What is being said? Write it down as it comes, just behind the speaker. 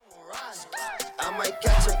I might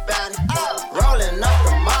catch a body. Rolling up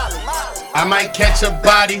the molly. I might catch a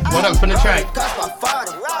body. What up from the track?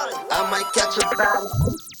 I might catch a body.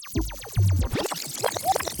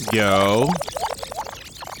 Yo.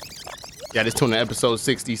 Yeah, this tune to episode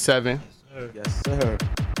 67. Yes, sir.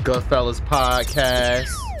 Goodfellas Podcast.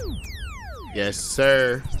 Yes,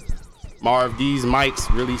 sir. Marv, these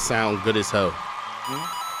mics really sound good as hell.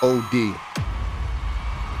 OD.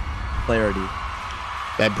 Clarity.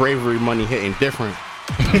 That bravery money hitting different.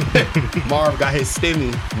 Marv got his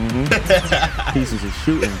stimmy. Pieces of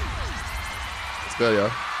shooting. Let's go,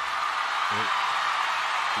 yo.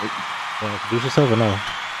 Introduce yourself or no?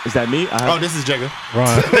 Is that me? Oh, this is Jagger.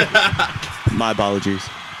 Ron. My apologies.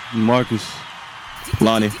 Marcus.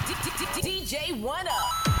 Lonnie. DJ One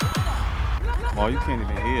Up. Oh, you can't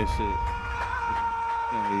even hear shit.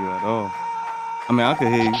 Can't hear you at all. I mean, I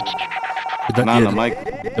can hear you. Not on the mic.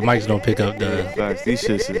 The mics don't pick up the. Facts. These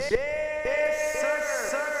shits is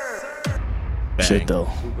Shit though.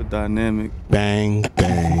 super dynamic. Bang,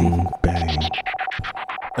 bang, bang.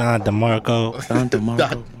 DeMarco.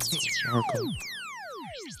 DeMarco.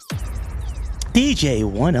 DJ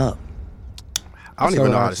One Up. I don't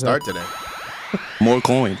even know how to start today. More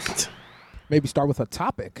coins. Maybe start with a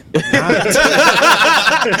topic.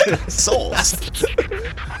 Souls.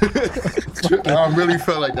 I really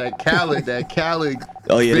felt like that Khaled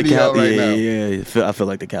Oh yeah, the video Cal. right now. Yeah. I feel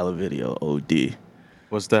like the Khaled video. OD.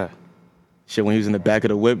 What's that? Shit, when he was in the back of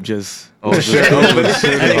the whip, just Oh, shit. Oh,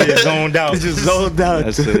 shit. Just zoned out. just zoned out.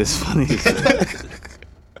 That shit is funny.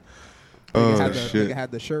 Nigga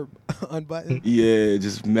had the shirt unbuttoned. Yeah,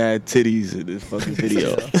 just mad titties in this fucking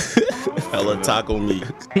video. Hella taco meat.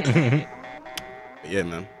 Yeah,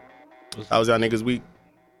 man. How was y'all niggas week?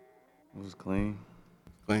 It was clean.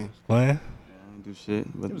 Clean. Playing? I didn't do shit,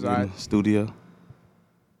 but was in alright. the studio.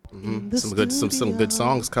 Some good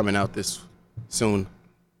songs coming out this soon.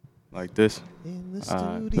 Like this. In the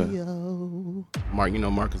Alright, studio. Mark, you know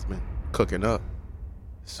Mark has been cooking up.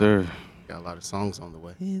 Sir. Got a lot of songs on the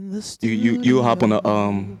way. In the studio. You hop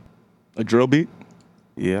on a drill beat?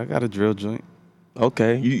 Yeah, I got a drill joint.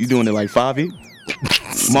 Okay. You doing it like 5e?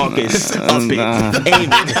 Marcus, up it, Nah. aim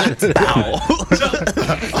it, bow.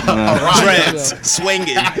 Trance,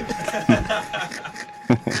 swinging.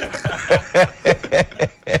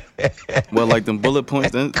 Well, like them bullet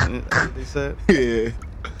points, they said? Yeah.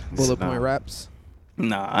 Bullet point raps.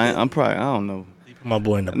 Nah, I'm probably, I don't know. My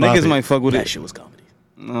boy in the Niggas pocket. might fuck with That it. shit was comedy.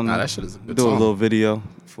 I don't Nah, know. that shit is a good Do song. a little video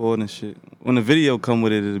for it and shit. When the video come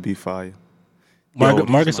with it, it'll be fire.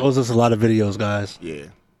 Marcus owes us a lot of videos, guys. Yeah.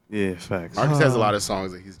 Yeah, facts. Marcus has a lot of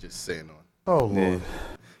songs that he's just sitting on. Oh, Yeah.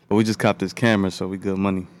 But we just copped this camera, so we good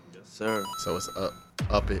money. Yes, sir. So it's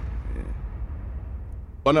up it.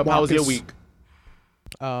 One up, how was your week?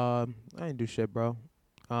 I didn't do shit, bro.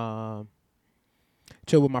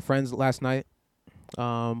 Chill with my friends last night.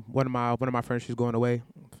 One of my friends, she's going away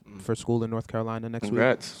for school in North Carolina next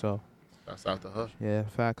Congrats. week. So That's out the hush. yeah,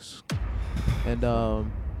 facts. And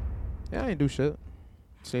yeah, I didn't do shit.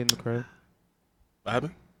 Stayed in the crib. What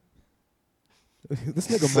happened? This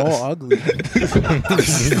nigga more ugly.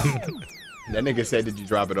 That nigga said, did you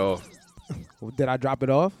drop it off? Did I drop it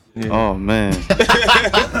off? Oh, man.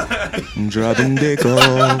 I'm dropping dick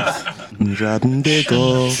off. I'm dropping dick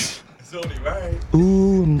off.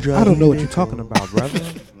 Ooh, I'm dropping I don't know what dick you're talking about, brother.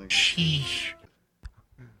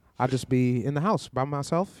 I just be in the house by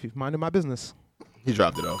myself, minding my business. He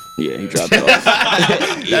dropped it off. Yeah, he dropped it off.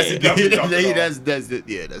 That's it.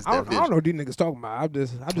 Yeah, that's I don't definitely. know what these niggas talking about. I'm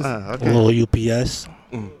just. A little UPS.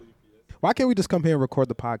 Why can't we just come here and record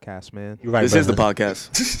the podcast, man? You're right, This is the brother.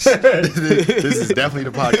 podcast. This is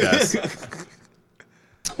definitely the podcast.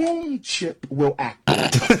 Tone chip will act.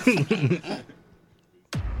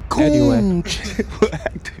 Anyway,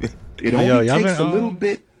 It Yo, only y'all takes been, a little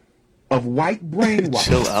bit of white brainwash.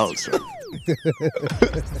 Chill out, son.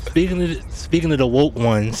 Speaking of the woke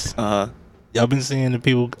ones, Uh-huh. y'all been seeing the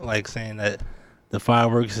people like saying that the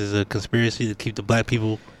fireworks is a conspiracy to keep the black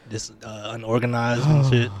people just unorganized and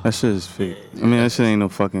shit. That shit is fake. I mean, that shit ain't no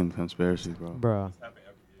fucking conspiracy, bro. bruh.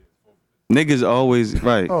 Niggas always,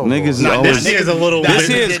 right. Niggas is Nah, always. this is a little This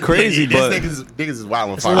bit. here is crazy, but niggas is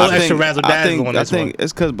wild on It's a little fire. extra razzle dazzle on I this think one.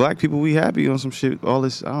 it's because black people, we happy on some shit. All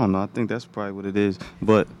this, I don't know. I think that's probably what it is.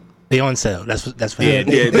 But They on sale. That's for Yeah, them.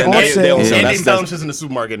 they on sale. And they That's- sell them just in the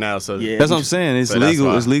supermarket now. So Yeah. that's what I'm saying. It's So that's legal.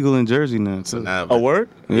 fine. It's legal in Jersey now. So too. now, A word?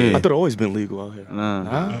 Yeah. I thought it always been legal out here.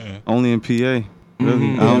 Nah, only in PA.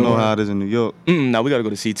 Really, I don't know how it is in New York, Now we gotta go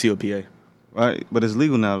to CT or PA. right? But it's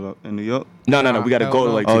legal now though, in New York. No, we gotta hell go to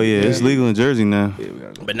no. like. Oh yeah, it's legal in Jersey now. Yeah, we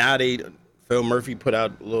gotta go. but now Phil Murphy put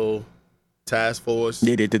out a little task force.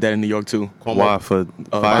 Yeah, they did that in New York too. Cuomo- Why for Bill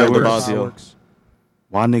de fireworks? Blasio. Fireworks.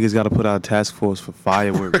 Why niggas got to put out a task force for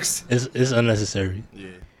fireworks? It's unnecessary. Yeah.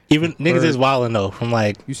 Even niggas is wilding though. From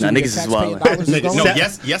like You see Nah, where niggas is taxpayer wildin'. dollars is Niggas, going? no,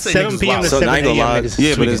 yesterday 7 niggas p.m. to was So 7 now I ain't gonna a.m. lie. niggas is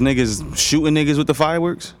Yeah, but there's tweaking. niggas shooting niggas with the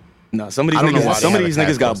fireworks. Nah, some of these I don't know why niggas, some they of have these a niggas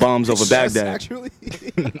task got force. bombs over Yes, Baghdad. actually.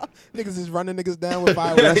 Niggas is running niggas down with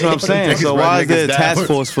fireworks. That's what I'm saying. So Niggas why run is there a niggas task down.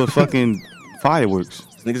 force for fucking fireworks?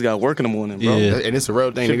 Niggas got work in the morning, bro. Yeah. And it's a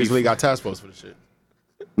real thing. Should Niggas be- really got task force for the shit.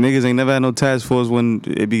 Niggas ain't never had no task force when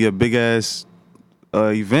it be a big ass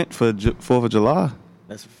event for 4th of July.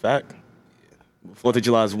 That's a fact. 4th of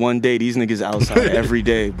July is one day. These niggas outside every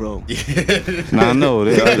day, bro. Nah, I know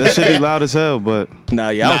that should be loud as hell, but Nah,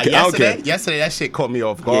 yeah, I don't care. Yesterday that shit caught me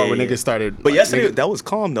off guard when Yeah. niggas started. But like, yesterday, niggas- that was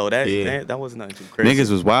calm, though. Yeah. That wasn't nothing too crazy. niggas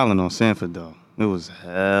was wilding on Sanford though. It was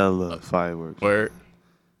hella fireworks. Word.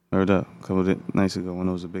 Heard up a couple of nights ago when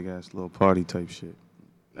it was a big ass little party type shit.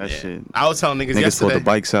 That Yeah. shit. I was telling niggas Niggas pulled yesterday. the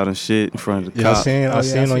bikes out and shit in front of the Yeah, I cops. seen Oh, yeah, I on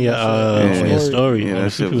seen your that shit. on your Yeah. story. Yeah, man.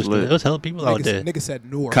 that shit People was lit. There was hella people out there. Niggas said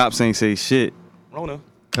Newark. Cops ain't say shit. Rona.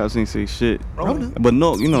 Cops ain't say shit. Rona. But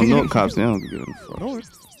no, you know, no cops, they don't give a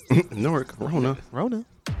fuck. Newark, Rona. Rona.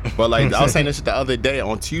 But like I was saying this shit the other day.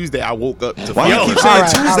 On Tuesday, I woke up to Why you keep saying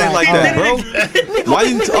Alright, Tuesday alright, like that, bro? Why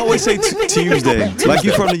you always say Tuesday? Like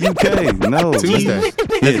you from the UK? No. Tuesday.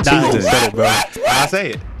 Yeah, Nah, Tuesday. said it, bro. I say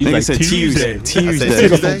it. Nigga like said Tuesday. Tuesday. I said Tuesday. Nigga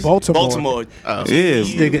Tuesday? from Baltimore. Baltimore. Yeah.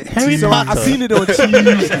 Nigga, Harry So I Potter. seen it on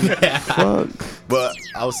Tuesday. Fuck. But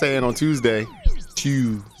I was saying on Tuesday.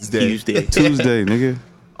 Tuesday. Tuesday, nigga.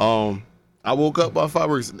 I woke up by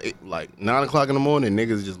fireworks like 9 o'clock in the morning.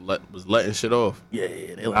 Niggas just was letting shit off. Yeah,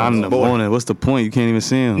 they like, I'm in the morning. What's the point? You can't even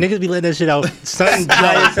see him. Niggas be letting that shit out. Sun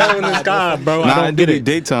giant fell in the sky, bro. I Nah, don't get it.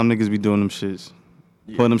 daytime niggas be doing them shits.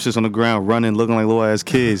 Putting them shits on the ground, running, looking like little ass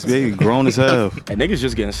kids. They grown as hell. And niggas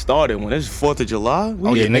just getting started. When it's 4th of July,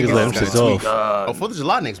 Oh Yeah, niggas let them next shits week. off. 4th of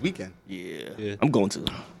July next weekend. yeah. I'm going to.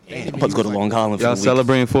 I'm about to go to Long Island for Y'all the week.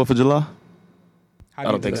 celebrating 4th of July? I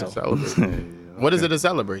don't think so. What is it to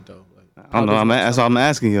celebrate though? Like, I don't know. That's all I'm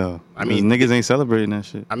asking y'all. I mean, niggas ain't celebrating that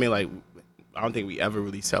shit. I mean, like, I don't think we ever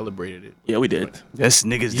really celebrated it. Yeah, we did. Yes,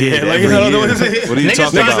 niggas Yeah, did. like, every you know year. what I'm saying? What are you Niggas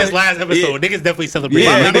talking said about? this last episode. Niggas definitely celebrate. Yeah,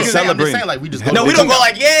 I'm niggas just saying- I'm just celebrate. saying, like, we just No, we don't go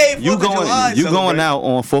like, yay, 4th You of July. going celebrate. out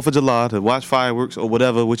on 4th of July to watch fireworks or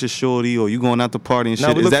whatever with your shorty, or you going out to party and Nah,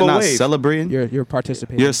 shit. we Is look that for a not wave. celebrating? You're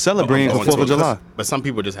participating. You're celebrating for Going 4th to of a July. cook- But some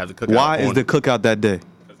people just have to cook Why out is on- the cookout that day?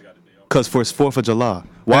 Because it's 4th of July.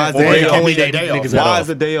 Why is Or the you day only off? that day off. Niggas let Why off. is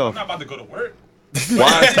the day off? I'm not about to go to work.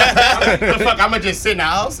 Why? the fuck? I'ma just sit in the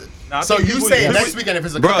house. Nah, I So think you people- say people- next weekend if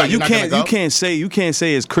it's a Bro, cookout, you you're not gonna can't go? you can't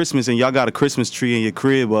say it's Christmas and y'all got a Christmas tree in your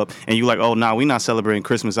crib up and you like, oh nah, we not celebrating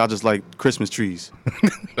Christmas. I just like Christmas trees.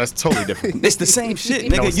 That's totally different. It's the same shit,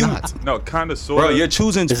 nigga. No, it's you, not. No, kind of, sort bro, of. you're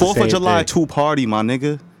choosing It's the 4th of same July thing. to party, my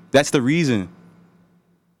nigga. That's the reason.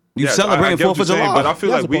 You Yeah, I celebrating get what 4th of you're saying, July. but I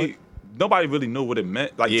feel That's like a point. nobody really knew what it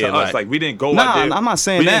meant. Like Yeah, to like- us, like we didn't go Nah, out there. I'm not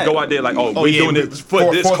saying we that. didn't go out there like, oh, Oh, we're yeah, doing this for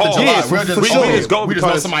for this 4th of cause. July. Yeah, We're for just, sure. we just go We because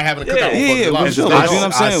just know somebody having a cookout. Yeah, on 4th of yeah, July. for It's sure. just- You know what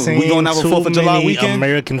I'm saying? We going out for 4th of July weekend?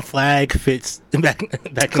 American flag fits back in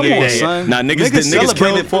Come the on, day. son. Nah, niggas celebrated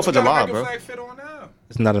killed- 4th of July, bro.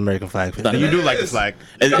 It's not an American flag fit. You do like the flag.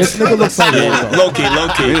 This nigga looks like Waldo. Low key.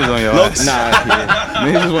 Niggas on your ass. Nah, yeah.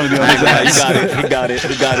 Niggas just want to be on his Nah, ass.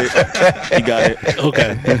 he got it.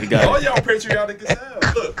 Okay. He got All it. y'all patriotic as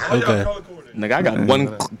hell. Look, all Okay. y'all color coded. Nigga, I got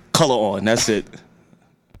one color on. That's it.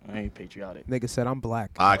 I ain't patriotic. Nigga said I'm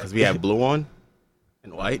black. Because we have blue on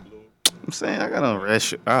and white. I'm saying I got on red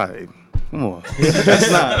shirt. All right. Come on.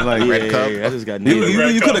 That's not like Yeah, cup. I just got You,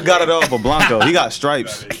 niggas. you could have got it off of Blanco. He got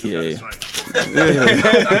stripes. Yeah.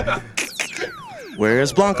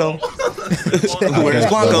 Where's Blanco? Where's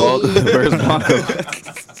Blanco? Where's Blanco?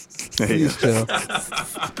 Please chill.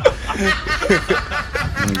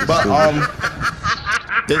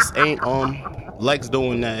 But this ain't Lex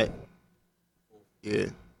doing that. Yeah.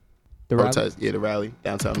 The rally? Protest. Yeah, the rally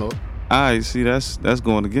downtown North. All right, see, that's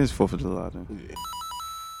going against 4th of July then.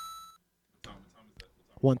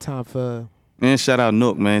 One time for And shout out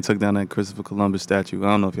Nook, man. Took down that Christopher Columbus statue. I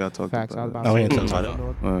don't know if y'all talked facts. I was about about that. to we ain't say talking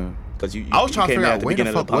about that. Because you, I was trying to came figure in out at the where the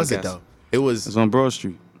beginning fuck of was it podcast. though. It was It's on Broad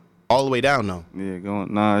Street. all the way down though. Yeah,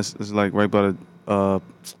 going. Nah, it's like right by the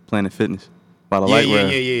Planet Fitness. By the Yeah, light yeah,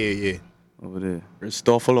 rail yeah. over there.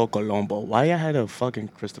 Cristoforo Colombo. Why y'all had a fucking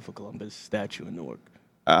Christopher Columbus statue in Newark?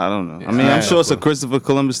 I don't know. I mean, I'm sure it's a Christopher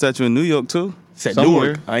Columbus statue in New York too. Said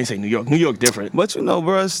Somewhere. Newark. I ain't say New York. New York different. But you know,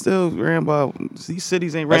 bro, it's still ran by these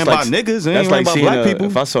cities ain't ran That's by niggas. It That's ain't ran like by seeing black people.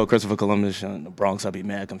 If I saw Christopher Columbus in the Bronx, I'd be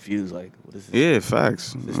mad confused. Like, what is this? Yeah,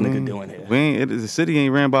 facts. This nigga doing here? We ain't. The city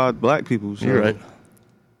ain't ran by black people. So. You're right.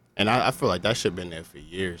 And I feel like that shit been there for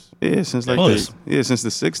years. Yeah, since like course. since the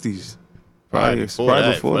 '60s. Probably Probably before probably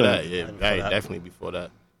that. before that. Yeah, right, definitely before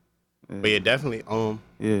that. But yeah, definitely.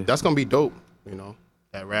 Yeah. That's gonna be dope. You know,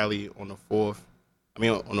 that rally on the 4th.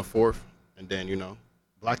 On the 4th, and then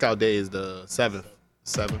Blackout Day is the 7th.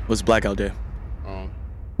 What's Blackout Day?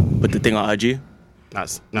 Put the thing on IG. Nah.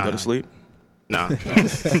 Go to sleep. Nah.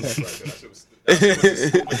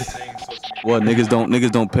 What,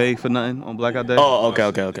 niggas don't pay for nothing on Blackout Day? Oh,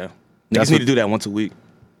 okay. Niggas need to do that once a week.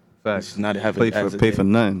 Facts. Not have pay it as a pay day. for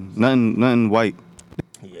nothing white.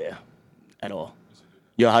 Yeah, at all.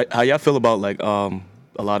 Yo, how y'all feel about like a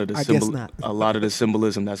lot of the I guess not. a lot of the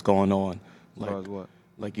symbolism that's going on, As far as what?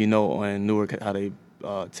 like on Newark how they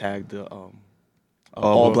tagged the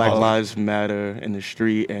all Black Lives Matter in the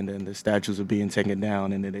street, and then the statues are being taken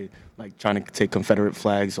down, and then they like trying to take Confederate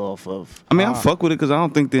flags off of. I mean, I fuck with it because I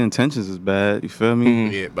don't think the intentions is bad. You feel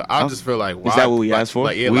me? Yeah, but I just feel like, why? Is that what we asked for?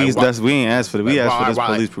 Like, yeah, We like, why- ain't asked for it. We like, asked for this why-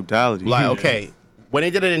 police brutality. Like, okay, when they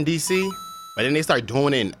did it in D.C., but then they start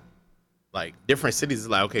doing it in like different cities, it's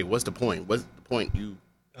like, okay, what's the point? What's the point? You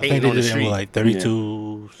I think hating they on the did it in street? like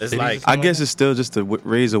 32 It's cities like- or I something guess like it's still just to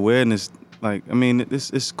raise awareness. Like, I mean,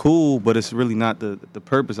 it's cool, but it's really not the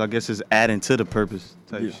purpose. I guess it's adding to the purpose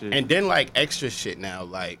type shit. And then like extra shit now,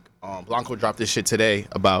 like Blanco dropped this shit today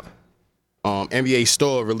about NBA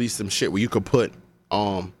Store released some shit where you could put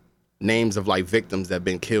names of like victims that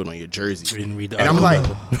been killed on your jersey. You didn't read the And I'm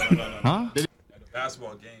article. like, Huh? At the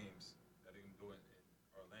basketball games that they're gonna do in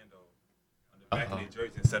Orlando, on the back of their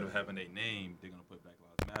jersey, instead of having their name, they're gonna put Black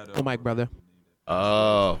Lives Matter. Oh, Mike, brother.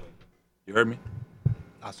 oh, You heard me?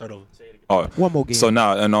 I'll start over. Oh, One more game. So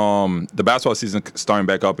now, and the basketball season starting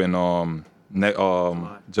back up in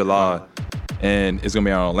July, and it's gonna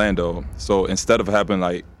be in Orlando. So instead of having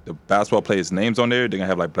like the basketball players' names on there, they're gonna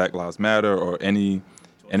have like Black Lives Matter or anybody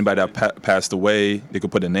that passed away. They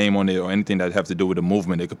could put a name on it, or anything that have to do with the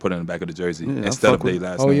movement. They could put it in the back of the jersey Yeah, I instead of fuck with their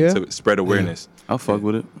it. last Oh, name yeah? to spread awareness. I'll fuck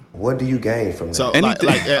with it. What do you gain from that? so Anything-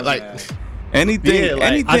 Anything, Yeah, like,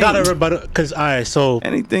 anything. I got to rebuttal because so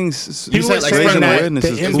Anything's people said, were like, saying raising that awareness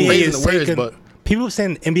the is NBA cool. Raising is awareness, taking. but- People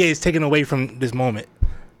saying the NBA is taking away from this moment,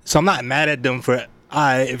 so I'm not mad at them for.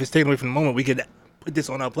 If it's taken away from the moment, we could put this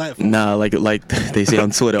on our platform. Nah, like they say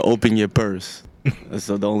on Twitter, open your purse. That's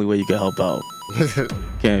the only way you can help out.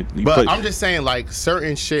 Can't. You But put, I'm just saying, like,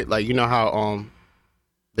 certain shit, like, you know how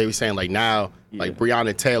they were saying, like, now, like,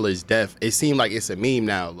 Breonna Taylor's death, it seemed like it's a meme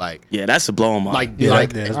now, like, yeah, that's a blow my. like, Yeah,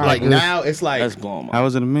 like, that's like right. now it's like, that's blowing my. How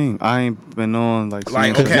is it a meme? I ain't been on like.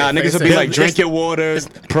 Like, seeing- okay. Nah, niggas will be it's- like, drink your water,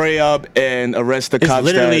 pray up, and arrest the It's cops.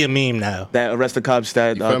 literally a meme now. that arrest the cops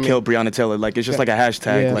that You feel me? killed Breonna Taylor. Like it's just like a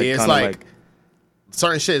hashtag. Yeah. Like Yeah, it's kind of like-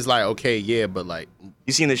 certain shit is like, okay, yeah, but like,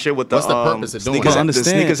 you seen the shit with the What's the purpose of doing sneakers that? app, the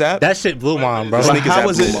Understand. sneakers app. That shit blew mine, bro. The But sneakers how app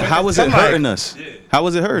was it? blew my- How was it hurting us? How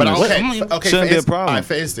was it hurting but us? okay, okay, Shouldn't be a all problem. right,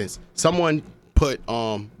 for instance, someone put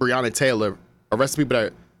Breonna Taylor, arrested people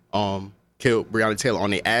that killed Breonna Taylor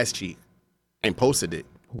on their ass cheek and posted it.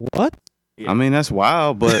 What? I mean, that's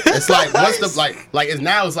wild, but It's like, what's the like? It's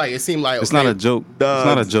now. It's like it seemed like it's okay, not a joke. It's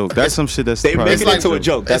not a joke. That's some shit that's They probably- make it into a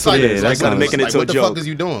joke. That's it's what like, it is. yeah, Like that's they're not- making it like, into a what the joke. fuck is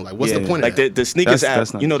you doing? Like, what's the Yeah. point Like of that? the sneakers That's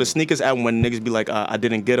app, not you know, true. the sneakers app when niggas be like, I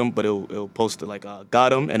didn't get them, but it'll post it like, got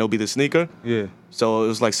them, and it'll be the sneaker. Yeah. So it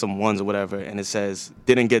was like some ones or whatever, and it says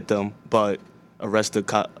didn't get them, but arrest the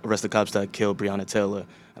cops that killed Breonna Taylor.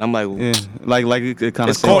 And I'm like, Yeah, like it kind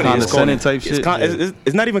of it's corny. It's corny. condescending type shit.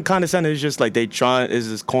 It's not even condescending. It's just like they try. It's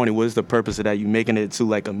just corny. What is the purpose of that? You making it to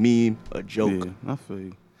like a meme, a joke. Yeah, I feel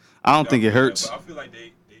you. I don't think it hurts. But I feel like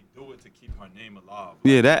they do it to keep her name alive.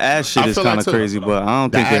 Yeah, that ass shit I is feel like kind of too. crazy, but I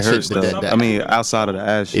don't The think it ass shit, hurts though. that- I mean, outside of the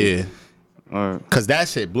ass shit. Yeah, Or because that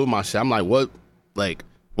shit blew my shit. I'm like, what? Like,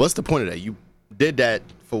 what's the point of that? You did that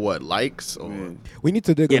for what? Likes or? We need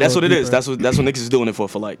to dig. Yeah, a that's what little it is. deeper. That's what niggas is doing it for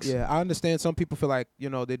likes. Yeah, I understand some people feel like,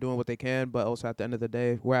 they're doing what they can, but also at the end of the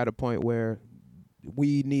day, we're at a point where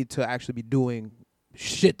we need to actually be doing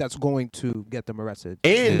shit that's going to get them arrested.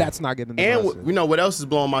 And- that's not getting them And arrested. you know what else is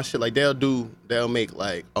blowing my shit? Like they'll make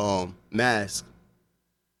like masks,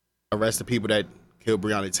 arrest the people that killed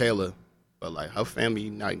Breonna Taylor, but like her family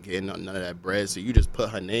not getting none of that bread, so you just put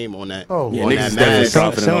her name on that. Yeah, on niggas that is definitely mask.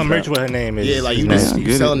 profiting Selling off merch that. with her name is. Yeah, like you Man, just I you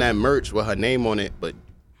get selling that merch with her name on it, but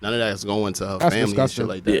none of that's going to her That's family disgusting. and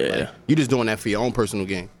shit like that. Yeah. Like, you just doing that for your own personal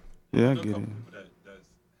gain. yeah, I I know a get couple it. people that's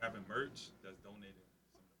having merch that's donated.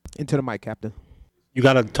 Into the mic, Captain. You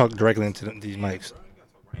gotta talk directly into these mics.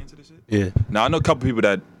 Right into this shit. Yeah. Now I know a couple people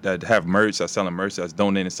that have merch, that's selling merch, that's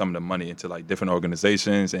donating some of the money into like different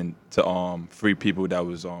organizations and to free people that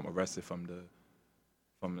was arrested from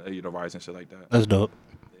the riots and shit like that. That's dope.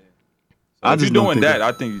 I If you're just don't doing think that,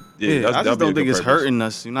 I think Yeah, that's, I that'd just be a don't think good it's purpose. hurting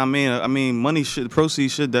us. You know what I mean? I mean,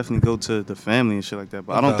 proceeds should definitely go to the family and shit like that.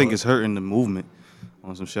 But I don't think it's hurting the movement.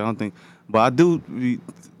 on some shit. I don't think, but I do be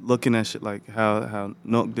looking at shit like how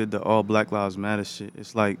Nook did the all Black Lives Matter shit.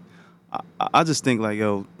 It's like I just think like,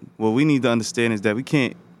 yo, what we need to understand is that we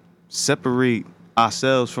can't separate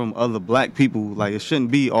ourselves from other black people. Like, it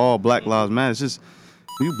shouldn't be all Black Lives Matter. It's just,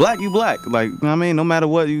 you black, you black. Like, you know what I mean? No matter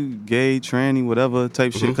what, you gay, tranny, whatever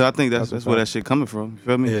type shit. Because I think that's where that shit coming from. You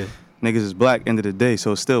feel me? Yeah. Niggas is black end of the day,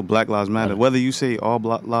 so it's still Black Lives Matter. Whether you say all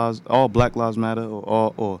Black Lives Matter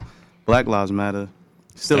or Black Lives Matter,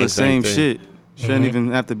 still the same thing. shit. Shouldn't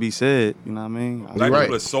even have to be said. You know what I mean? Black right.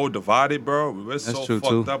 people are so divided, bro. We're so true, fucked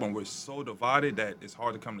too. up and we're so divided that it's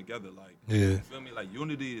hard to come together. Like, Yeah. you feel me? Like,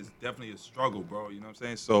 unity is definitely a struggle, bro. You know what I'm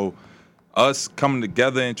saying? So, us coming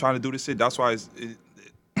together and trying to do this shit, that's why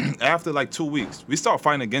after like 2 weeks, we start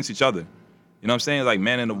fighting against each other. You know what I'm saying? Like,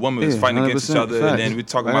 man and a woman was fighting against each 100% other. facts. And then we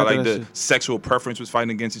talking Right about, after like, that the shit. sexual preference was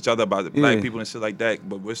fighting against each other about the black people and shit like that.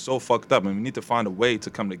 But we're so fucked up. And we need to find a way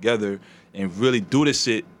to come together and really do this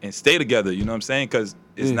shit and stay together. You know what I'm saying? Because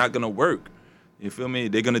it's not going to work. You feel me?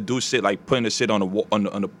 They're gonna do shit like putting the shit on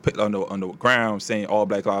the ground, saying all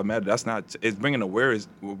Black Lives Matter. That's not. It's bringing awareness,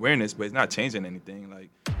 but it's not changing anything. Like,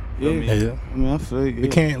 you feel me? Yeah. I mean, I feel you. We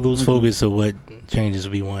can't lose focus of what changes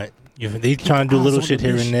we want. They trying to do little shit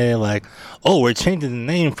here and there, like, oh, we're changing the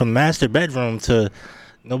name from master bedroom to.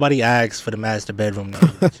 Nobody asks for the master bedroom name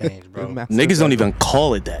to change, bro. Niggas don't even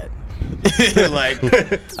call it that. Like,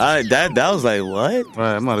 that was like, what? All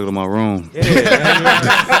right, I'm about to go to my room. Yeah,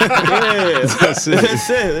 that's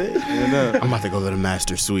it. I'm about to go to the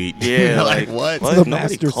master suite. Yeah, like what? Nobody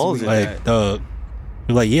master calls suite. it Like, that.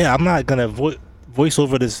 you're like, yeah, I'm not gonna voice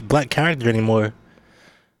over this black character anymore.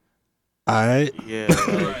 All right. Yeah,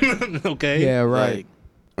 like, Okay. Yeah, right.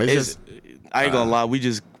 It's it's, just I ain't gonna lie, we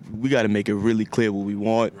got to make it really clear what we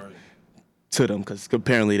want to them, because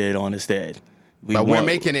apparently they don't understand. but we're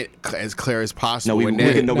making it as clear as possible. No,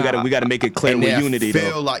 we got to make it clear and with they unity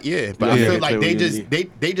feel though. like but Yeah, I feel yeah, like clear they with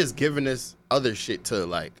just they just giving us other shit to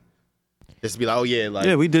like just be like, oh yeah, like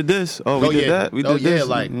Yeah, we did this. Oh, we did that. We did this.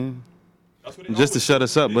 like That's what they Just to always shut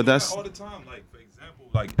us up, do. but They do that's- that all the time. Like, for example,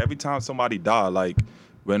 like every time somebody died, like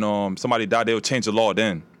when somebody died, they would change the law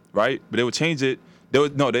then, right? But they would change it. They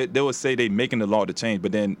would say they making the law to change,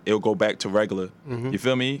 but then it'll go back to regular. You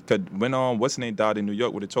feel me? Cause when what's his name died in New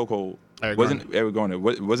York with a chokehold, Eric Eric Garner?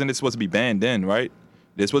 Wasn't it supposed to be banned then, right?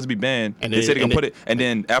 They're supposed to be banned. And they then- said they're and gonna put it, and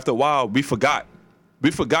then after a while, we forgot.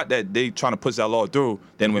 We forgot that they trying to push that law through.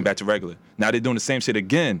 Then went back to regular. Now they're doing the same shit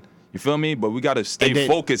again. You feel me? But we gotta stay And then-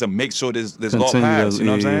 focused and make sure this law Continue to- passes. You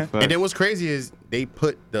know what I'm saying? facts. and then what's crazy is they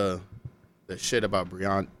put the shit about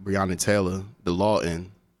Breonna Taylor, the law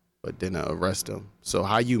in, but then arrest him. So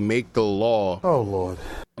how you make the law? Oh, Lord.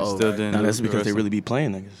 Still didn't Nah, do that's it. because they really be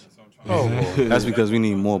playing niggas. Oh, Lord. That's because we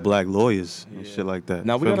need more black lawyers and shit like that.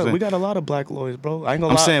 Now Feel what I'm saying? we got a lot of black lawyers, bro. I ain't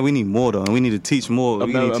gonna I'm lie. saying we need more though, and we need to teach more. We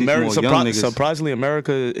need to teach more young niggas. Surprisingly,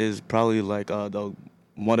 America is probably like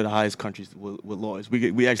one of the highest countries with lawyers.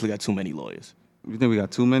 We actually got too many lawyers. You think we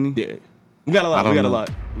got too many? Yeah, we got a lot. I We got don't a know. lot.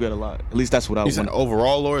 We got a lot. At least that's what I You said want.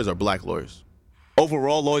 overall lawyers or black lawyers?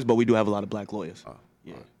 Overall lawyers, but we do have a lot of black lawyers.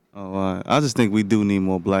 Yeah. Oh, all right. I just think we do need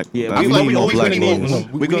more black. Yeah, like, we we need more always black gonna need lawyers. more. We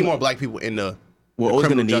We're need gonna- more black people in the We're always gonna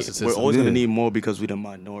criminal need. justice We're system. always gonna Yeah. need more because we're the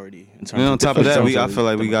minority. In terms And on top of that, I feel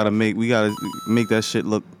like we got gotta make that shit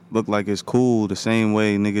look like it's cool the same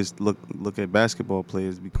way niggas look at basketball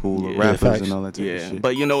players be cool or Yeah, rappers facts. and all that type of Yeah, shit.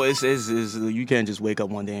 but you know, it's you can't just wake up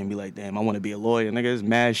one day and be like, damn, I want to be a lawyer. Nigga, there's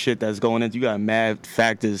mad shit that's going in. You got mad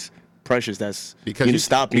factors, pressures that's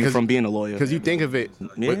stop you from being a lawyer. Because you think of it,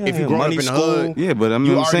 Yeah, if you grow up money, in the hood, yeah, but I mean,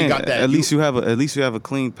 you I'm already saying got that. at least you have a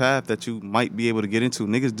clean path that you might be able to get into.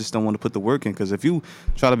 Niggas just don't want to put the work in because if you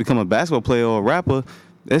try to become a basketball player or a rapper,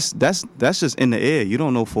 that's just in the air. You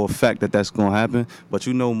don't know for a fact that that's gonna happen, but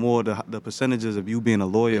you know more the percentages of you being a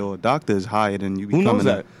lawyer or a doctor is higher than you Who becoming knows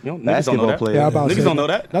that? You know, a niggas don't know basketball that. player. Yeah, I'm about to Niggas say, don't know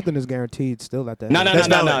that. Nothing is guaranteed still at that. No, age. but It's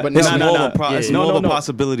no, more, no, of, a, it's yeah. more No, of no, a no.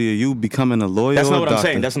 possibility of you becoming a lawyer. That's or not a what I'm doctor.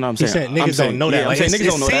 saying. That's not what I'm He saying. said niggas don't know that. Yeah, I'm Like, saying niggas it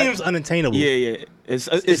don't know that. seems unattainable. Yeah. It's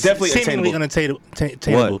definitely seemingly attainable.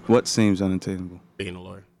 unattainable. What seems unattainable? being a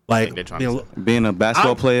lawyer. Like, they're trying to Being a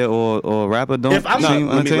basketball player or a rapper don't If I'm- seem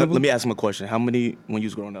Let unattainable. me ask him a question. How many, when you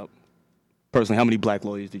was growing up, personally, how many black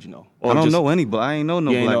lawyers did you know? I don't know any, but I ain't know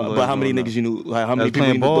no You ain't black know, lawyers. but how many growing niggas up. you knew? Like, how That many was people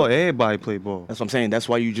playing you ball? knew? Everybody play ball. That's what I'm saying. That's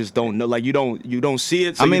why you just don't know. Like, you don't see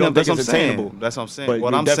it. So I mean, you don't that's think what I'm it's saying. attainable. That's what I'm saying. But What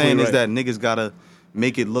you're I'm saying definitely is that right. niggas gotta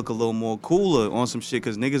make it look a little more cooler on some shit,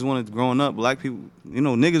 cause niggas want to growing up. Black people,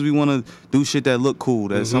 niggas, we want to do shit that look cool.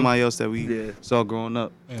 That somebody else that we saw growing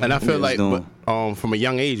up. And I feel Niggas like, doing. but, from a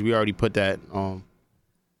young age, we already put that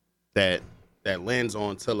that lens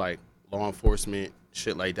on to like law enforcement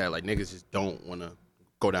shit like that. Like niggas just don't want to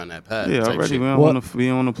go down that path. Yeah, type already shit. we don't want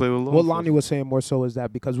to play with law. What Lonnie was saying more so is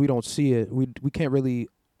that because we don't see it, we can't really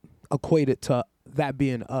equate it to that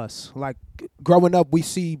being us. Like growing up, we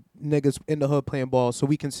see niggas in the hood playing ball, so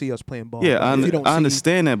we can see us playing ball. Yeah, If you don't I see-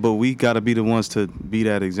 understand that, but we got to be the ones to be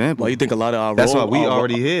that example. Well, you think a lot of our That's role, why we our-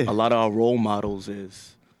 already here. A lot of our role models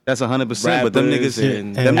is That's 100%. But them rappers niggas,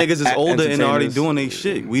 and them niggas is older and already entertainers. doing their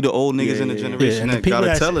shit. We the old niggas in the Yeah. generation and the that people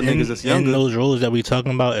gotta tell the in, niggas that's in younger. those roles that we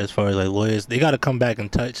talking about, as far as like lawyers, they got to come back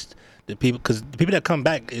and touch the people, because the people that come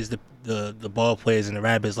back is the ball players and the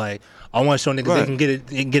rappers. Like, I want to show niggas Right.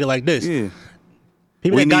 they can get it like this. Yeah.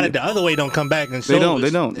 People We that got need- it the other way don't come back and show They don't.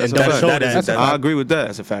 us That's and a don't fact. show That's that. I agree with that.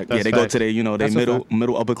 That's a fact. That's yeah, they go facts. to their, they That's a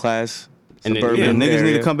middle upper class. And then- suburban Yeah, niggas need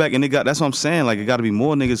area. to come back, and that's what I'm saying. Like, it got to be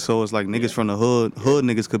more niggas, so it's like niggas from the hood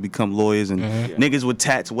niggas could become lawyers, and niggas with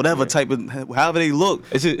tats, whatever type of, however they look,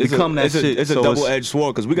 become that shit. It's a So double-edged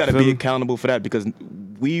sword because we got to Feel be me? accountable for that, because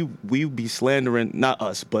we be slandering, not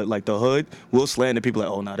us, but like the hood. We'll slander people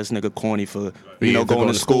like, oh, nah, this nigga corny for going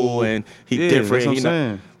to school and he Yeah, different, that's what I'm you know,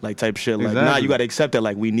 saying. like type shit. Like, nah, Exactly. you got to accept that.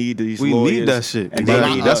 Like, we need these We lawyers. need that shit. And But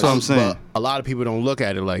they need that's us. what I'm saying. But a lot of people don't look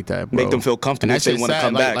at it like that, bro. Make them feel comfortable And if they shit wanna sad.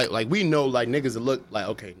 come Like- back. Like we know, like niggas that look like,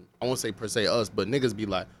 okay, I won't say per se us, but niggas be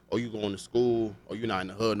like, oh, you going to school, or you not in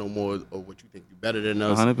the hood no more, or what you think you better than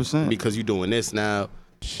us, 100%. because you doing this now,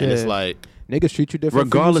 and it's Shit. like. Niggas treat you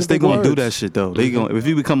different. for Regardless, using they big gonna do words. that shit though. They gonna, if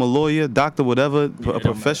you become a lawyer, doctor, whatever, a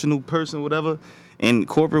professional person, whatever, in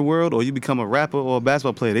corporate world, or you become a rapper or a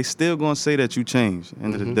basketball player, they still gonna say that you changed.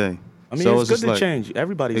 End of the day. I mean, So it's good just to like- change.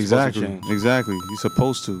 Everybody's Exactly, supposed to change. exactly. You're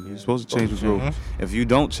supposed to. You're supposed to change with growth. If you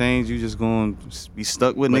don't change, you just gonna be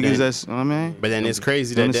stuck with But niggas then- that's, I mean. But then it's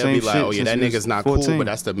crazy doing that the they'll be same like, shit oh yeah, since that you was nigga's not 14. cool,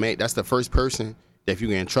 but that's the first person that if you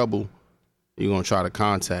get in trouble, you're gonna try to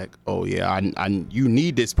contact. Oh yeah, I you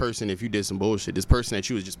need this person if you did some bullshit. This person that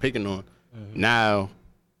you was just picking on, now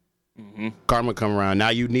karma come around. Now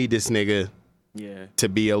you need this nigga Yeah, to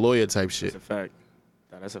be a lawyer type shit. that's a fact.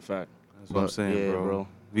 That's a fact. That's what I'm But- saying, yeah, bro. bro.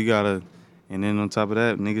 We gotta, and then on top of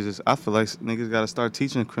that, niggas just, I feel like niggas gotta start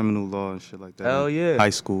teaching criminal law and shit like that. Hell in yeah. High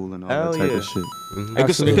school and all Hell that type yeah. of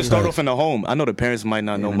shit. It could start off in the home. I know the parents might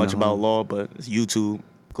not know in much the about home. law, but it's YouTube,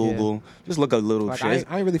 Google. Just look at little Like shit.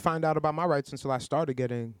 I ain't really find out about my rights until I started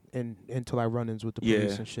getting into like run-ins with the Yeah.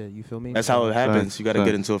 police and shit. You feel me? That's how it happens. Facts, You got to facts.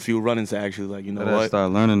 get into a few run-ins to actually, like, you know I gotta what?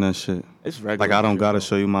 start learning that shit. It's regular. Like, I don't shit, gotta bro.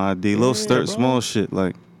 show you my ID. Little bro. small shit.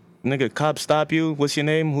 Like, Nigga, cops stop you. What's your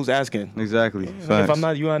name? Who's asking? exactly. If Facts. I'm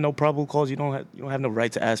not, you have no probable cause. You don't have no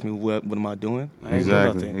right to ask me what am I doing. I ain't doing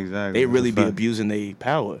Exactly, nothing. exactly. They really That's be fact. abusing their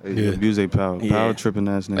power. They abuse their power. Yeah. Power tripping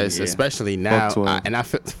ass niggas. It's especially now, Fuck 12. and I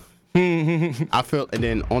feel, I feel, and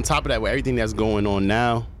then on top of that, with everything that's going on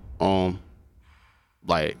now,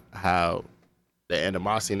 like how the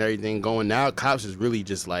animosity and everything going now, cops is really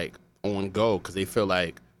just like on go because they feel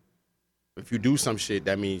like if you do some shit,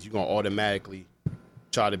 that means you're gonna automatically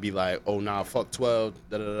try to be like, oh nah, fuck 12,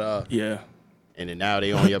 da da da. Yeah. And then now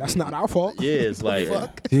they on your. That's not our fault. Yeah, it's like.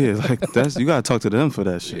 Yeah, like that's, you gotta talk to them for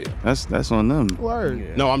that shit. That's on them.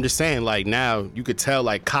 Word. No, I'm just saying, like now you could tell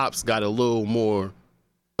like cops got a little more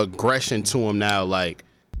aggression to them now, like.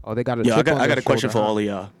 Oh, they got a. Yeah, I chip got on a their question shoulder, for huh? all of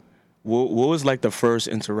y'all. What was like the first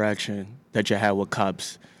interaction that you had with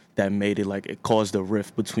cops that made it like it caused a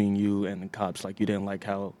rift between you and the cops? Like you didn't like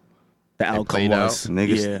how the outcome played out? was.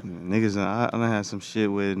 Niggas, Yeah. niggas. I done had some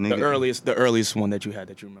shit with niggas. The earliest one that you had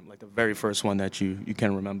that you remember, like the very first one that you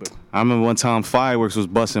can remember. I remember one time fireworks was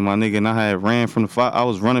busting, my nigga, and I had ran from the fire. I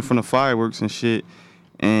was running from the fireworks and shit,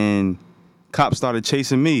 and cops started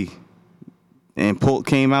chasing me, and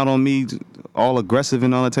came out on me, all aggressive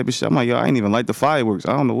and all that type of shit. I'm like, yo, I ain't even like the fireworks.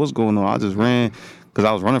 I don't know what's going on. I just ran because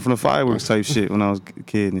I was running from the fireworks type shit when I was a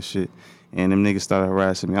kid and shit. And them niggas started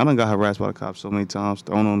harassing me. I done got harassed by the cops so many times,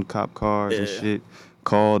 thrown on cop cars and shit,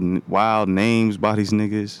 called wild names by these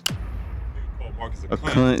niggas. A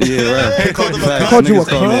cunt, yeah, right. Facts. called you Niggas a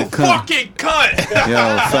called me Fucking cunt!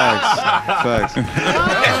 Yo, facts.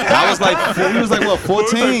 I was like, he was like, what,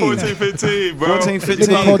 14? 14, 15, bro. 14, 15.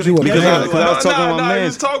 Nigga called you a Because I cunt. was talking to my man.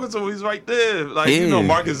 He's talking to him. He's right there. Like, you know, Yeah.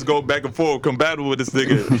 Marcus go back and forth, combative with this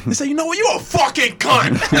nigga. He said, you know what? You a fucking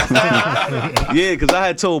cunt. Yeah, because I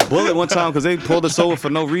had told Bullet one time, because they pulled us over for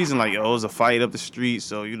no reason. Like, yo, it was a fight up the street,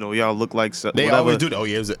 so, you know, y'all look like They whatever. always do that. Oh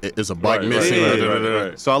yeah, it's a bike Right, missing.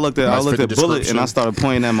 right. So I looked at Nice fit the Bullet, and description. I started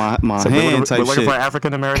pointing at my hand type shit.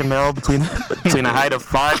 African American male between a height of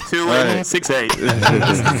 5'2" Right. and 6'8".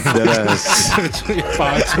 That ass.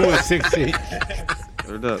 5'2" and 6'8".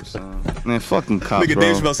 Word up, son. Man, fucking cops, Nigga bro.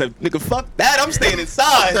 Dave Chappelle said, "Nigga, fuck that. I'm staying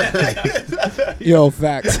inside." Yo,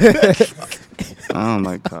 facts. I don't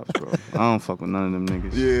like cops, bro. I don't fuck with none of them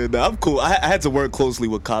niggas. Yeah, nah, I'm cool. I had to work closely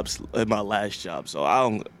with cops at my last job, so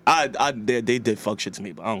they did fuck shit to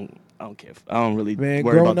me, but I don't care. I don't really Man,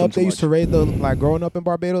 worry growing about them up, too they used to much. raid growing up in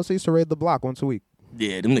Barbados, they used to raid the block once a week.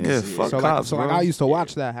 Yeah, them niggas. Yeah, Yeah, fuck So cops, like bro. I used to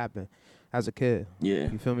watch that happen as a kid. yeah.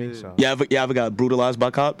 You feel me? So You ever got brutalized by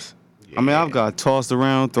cops? I mean, I've got tossed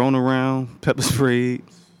around, thrown around, pepper sprayed.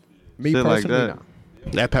 me shit like personally, that.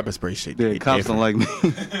 nah. That pepper spray shit. Yeah, hit cops don't different. like me.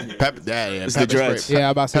 Yeah, It's pepper the dreads. spray. Yeah,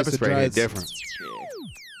 I'm about to say Pepper it's the spray hit dreads. different.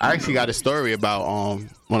 I actually got a story about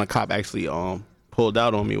when a cop actually pulled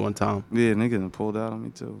out on me one time. Yeah, niggas done pulled out on me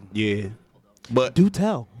too. Yeah, but Do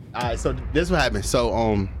tell. all right, so this is what happened.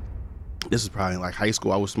 So this was probably like high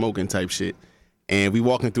school. I was smoking type shit, and we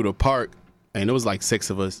walking through the park, and it was like 6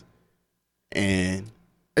 of us, and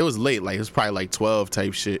it was late. Like it was probably like 12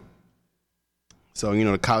 type shit. So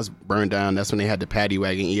the cops burned down. That's when they had the paddy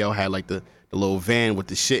wagon. EO had like the little van with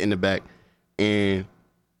the shit in the back, and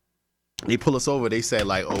they pull us over. They said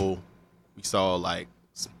like, oh, we saw like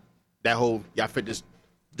that whole y'all fit this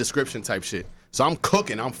description type shit. So I'm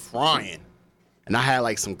cooking, I'm frying, and I had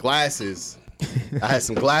like some glasses. I had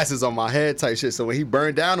some glasses on my head type shit. So when he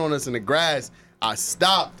burned down on us in the grass, I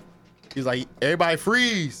stopped. He's like, everybody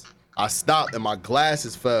freeze. I stopped and my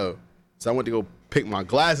glasses fell. So I went to go pick my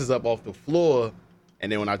glasses up off the floor,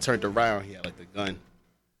 and then when I turned around, he had like the gun.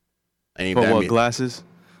 I ain't For that what, me. glasses?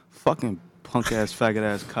 Fucking punk ass, faggot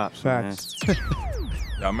ass cops, Facts. man.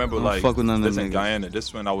 Yeah, I remember Don't like fuck with none of this them in niggas. Guyana.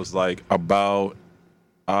 This when I was like about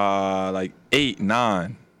like 8,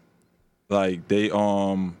 9. Like they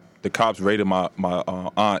the cops raided my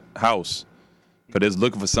aunt house because they was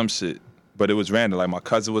looking for some shit, but it was random. Like my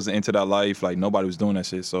cousin wasn't into that life. Like nobody was doing that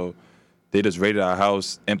shit. So they just raided our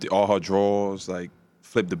house, emptied all her drawers, like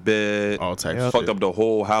flipped the bed, All types of fucked shit. up the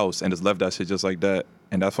whole house, and just left that shit just like that.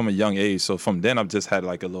 And that's from a young age. So from then I've just had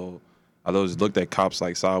like I always looked at cops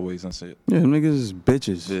like sideways and shit. Yeah, them niggas is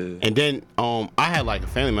bitches. Yeah. And then I had like a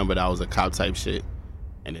family member that was a cop type shit,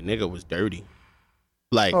 and the nigga was dirty.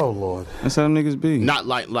 Like That's how them niggas be. not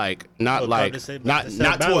like not Oh, like to say- not to say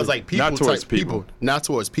not about towards it. like people Not towards type people. not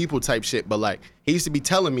towards people type shit, but like he used to be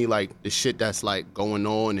telling me like the shit that's like going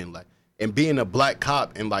on and being a black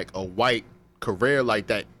cop in like a white career like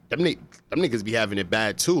that. Them niggas be having it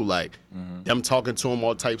bad too. Like them talking to him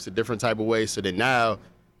all types of different type of ways. So then now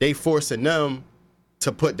they forcing them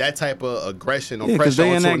to put that type of aggression or Yeah, because pressure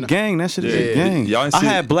they in onto that gang. That shit is a Yeah. gang. Y'all ain't I see-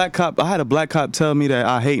 had a black cop tell me that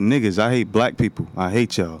I hate niggas. I hate black people. I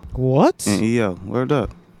hate y'all. What? And EO, word up.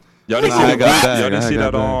 Y'all didn't Nah, see, I got back. y'all didn't I see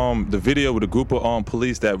got that back. the video with a group of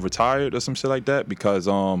police that retired or some shit like that because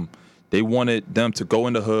they wanted them to go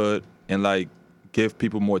in the hood and like give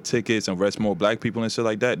people more tickets and arrest more black people and shit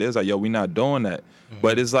like that. There's like, yo, we not doing that.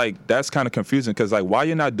 But it's like that's kind of confusing because like why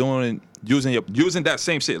you're not using that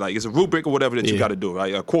same shit, like it's a rubric or whatever that you Yeah. got to do,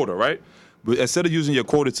 right? A quota, right? But instead of using your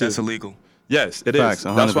quota to That's illegal. yes, it Facts, is.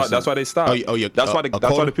 100%. That's why they stopped. yeah, that's why a the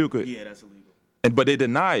quota? people could. Yeah, that's illegal. But they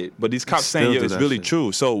deny it. But these cops Still saying, yeah, do it's that really shit.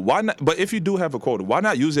 true. So why not? But if you do have a quota, why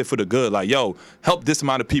not use it for the good? Like, yo, help this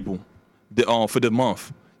amount of people for the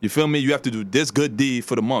month. You feel me? You have to do this good deed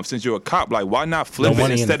for the month. Since you're a cop, like, why not flip No it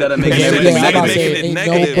money in instead it. of making instead it- of Yeah, I'm about to making say, it ain't no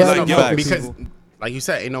negative? bread Like, enough yo, for because people. like you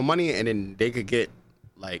said, ain't no money, and then they could get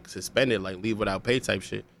like suspended, like leave without pay type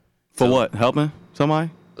shit. For So, what? Helping somebody?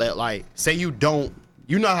 Like say you don't,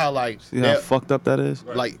 you know how like See how they're- fucked up that is?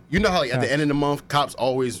 like you know how like at the end of the month cops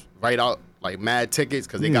always write out like mad tickets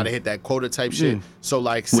because they gotta hit that quota type shit. Yeah. So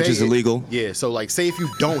like Which say is illegal. Yeah. So like say if you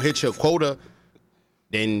don't hit your quota,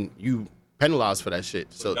 then you penalized for that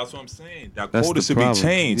shit. So that's what I'm saying. That That's quota the should problem. be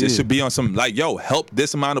changed. It Yeah. should be on some like, yo, help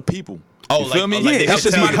this amount of people. Oh, you like- feel me? like they Yeah, it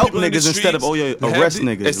should be amount of help people in the niggas instead of, streets. oh, yeah, Have arrest the-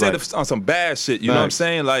 niggas, Instead like- of on some bad shit. You know what I'm Facts.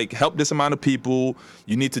 saying? Like, help this amount of people.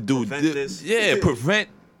 You need to do Prevent this. Yeah, prevent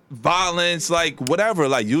violence, like whatever.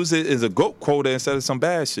 Like, use it as a goat quota instead of some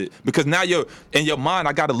bad shit. Because now you're in your mind,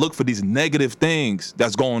 I gotta look for these negative things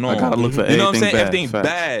that's going on. I gotta look for you know what I'm everything saying? bad. Everything Facts.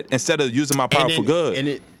 bad instead of using my power and for good.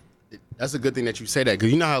 And that's a good thing that you say that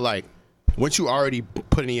because you know how like once you already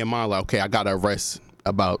put in your mind like okay I gotta arrest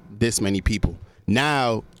about this many people.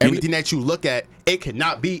 Now everything that you look at it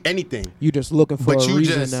cannot be anything. You just looking for But a you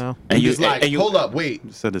reason just now. and you you- just like and you- hold up wait.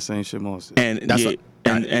 You said the same shit most. And That's yeah, what-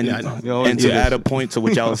 and yeah, I know. You always and do to this add a shit. point to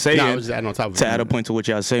what y'all was saying, Nah, I was just adding on top of to it. add a point to what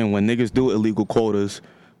y'all saying, when niggas do illegal quotas,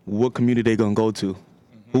 what community they gonna go to?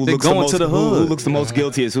 Who They looks going the most, to the who hood. looks the most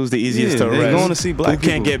guiltiest? Who's the easiest Yeah, to they arrest? going to see black Who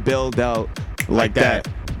can't people. get bailed out like that?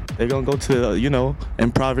 They're gonna go to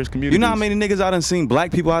impoverished communities. You know how many niggas I done seen,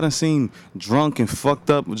 black people I done seen drunk and fucked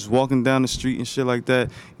up, just walking down the street and shit like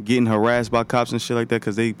that, getting harassed by cops and shit like that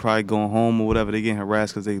because they probably going home or whatever. They getting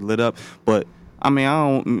harassed because they lit up. But, I mean, I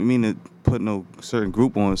don't mean to put no certain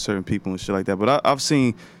group on certain people and shit like that. But I've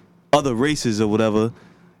seen other races or whatever.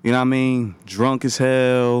 You know what I mean? Drunk as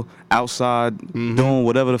hell, outside doing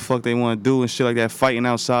whatever the fuck they want to do and shit like that, fighting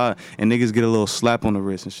outside, and niggas get a little slap on the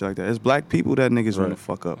wrist and shit like that. It's black people that niggas want to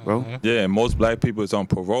fuck up, bro. Yeah, and most black people is on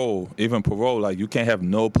parole. Even parole, like you can't have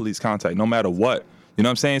no police contact, no matter what. You know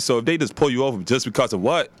what I'm saying? So if they just pull you over just because of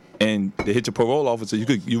what, and they hit your parole officer,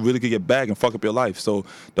 you really could get back and fuck up your life. So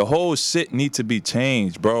the whole shit needs to be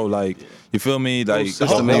changed, bro. Like, you feel me? Like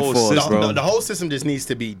system bro. The whole system just needs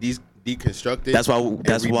to be deconstructed. That's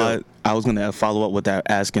why I was gonna follow up with that,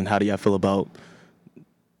 asking how do y'all feel about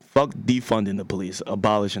fuck defunding the police,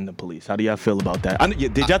 abolishing the police? How do y'all feel about that?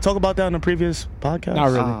 Did y'all talk about that in the previous podcast? Not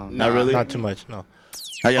really. Not really. Not too much. No.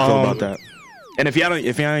 How y'all feel about that? And if y'all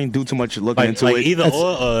ain't do too much looking into it, either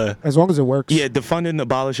or. As long as it works. Yeah, defunding,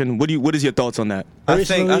 abolishing. What is your thoughts on that? I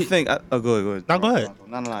think. Go ahead. No, go ahead.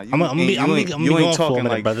 No. You ain't talking for a minute,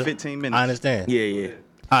 like brother. 15 minutes. I understand. Yeah.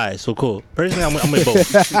 All right, so cool. Personally, I'm with both.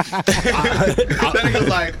 That nigga's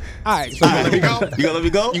like, All right. So let me go. You gonna let me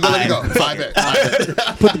go? You gonna let me go? 5 bet.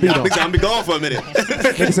 put the beat on. I'm gonna be gone for a minute.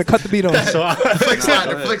 Nigga said cut the beat on. So Flick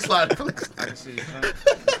slider.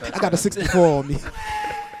 I got a 64 on me.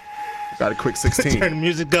 Got a quick 16. turn the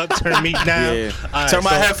music up, turn the meat down. Yeah. All right, Turn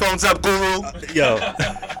my so- headphones up, Guru. Yo.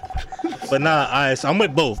 But nah, all right, so I'm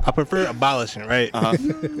with both. I prefer abolishing, right?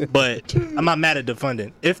 But I'm not mad at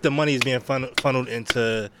defunding. If the money is being funneled into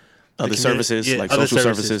the Other community- services, yeah, like other social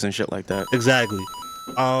services and shit like that. Exactly.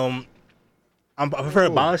 I prefer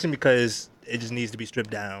abolishing because it just needs to be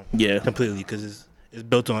stripped down. Yeah. Completely, because it's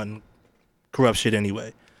built on corrupt shit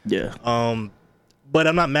anyway. Yeah. But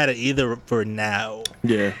I'm not mad at either for now.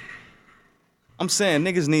 Yeah. I'm saying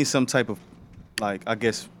niggas need some type of, like, I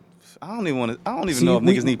guess. I don't even See, know if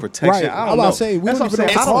we- niggas need protection. right. I I'm don't about know. to say, we That's don't what I'm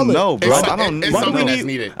even saying. know I don't what to know, bro. It's I don't. it's what something do we that's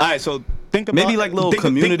need? needed. All right, so think about Maybe like little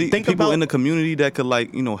community think people about, in the community that could,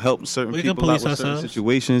 like, you know, help certain We can people out police with certain ourselves.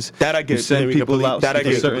 situations. That I get. You send We can people police- out that I to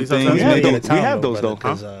get. certain We things. have Maybe those. We have those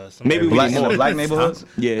though. Maybe we black, need in the more. black neighborhoods.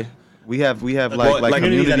 Yeah. We have Well, like like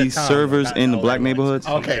community communities at a time, servers not in the all black at once. neighborhoods.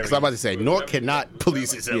 Okay, because I'm about to say, North cannot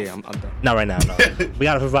police itself. Yeah, I'm done. Not right now, no. We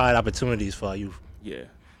gotta provide opportunities for our youth. Yeah.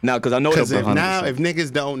 Now, because I know Because the if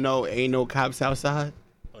niggas don't know, ain't no cops outside,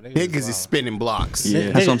 niggas is spinning blocks. Yeah.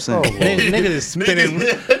 That's what I'm saying. Niggas is spinning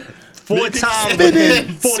 4 times within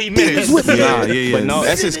 40 minutes. Yeah. But no,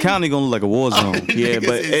 Essex County gonna look like a war zone. Yeah, Niggas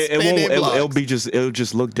but is it spinning won't. It'll blocks. be it'll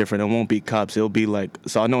just look different. It won't be cops. It'll be like,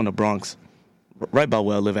 so I know in the Bronx, right by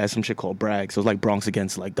where I live, I have some shit called Bragg. So it's like Bronx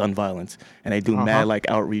Against like gun violence, and they do mad like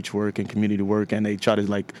outreach work and community work, and they try to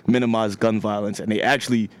like minimize gun violence, and they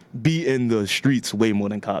actually be in the streets way more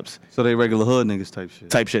than cops. So they regular hood niggas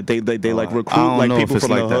type shit. They like I recruit don't like know if people it's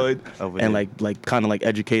from like the that hood over and there. like kind of like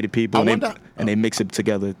educated people, I and wonder- they mix it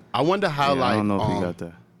together. I wonder how, Yeah, like, I don't know if we got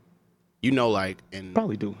that. you know, like, in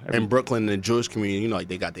Probably do. in Brooklyn, the Jewish community, you know, like,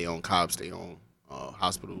 they got their own cops, their own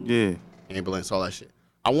hospital, Yeah. ambulance, all that shit.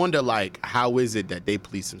 I wonder, like, how is it that they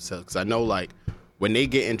police themselves? Because I know, like, when they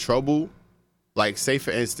get in trouble, like, say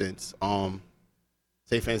for instance,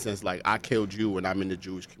 like, I killed you and I'm in the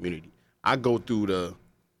Jewish community. I go through the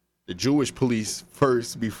Jewish police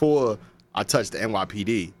first before I touch the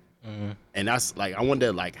NYPD. And that's, like, I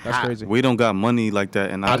wonder, like, That's how. crazy. We don't got money like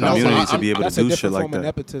that in our I know, community so to be able to That's a do different shit like form of that.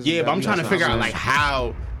 nepotism. Yeah, but I'm trying to figure out, like like,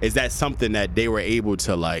 how is that something that they were able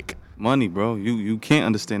to, like, Money, bro. You can't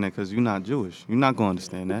understand that because you're not Jewish. You're not gonna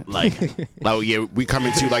understand that. like, yeah, we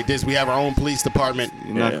coming to you like this. We have our own police department.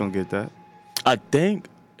 You're not gonna get that. I think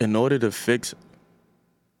in order to fix,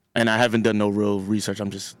 and I haven't done no real research. I'm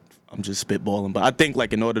just spitballing, but I think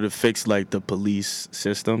like in order to fix like the policing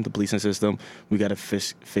system, we gotta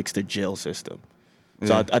fix the jail system.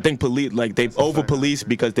 So Yeah. I think they over police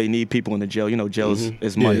because they need people in the jail. You know, jails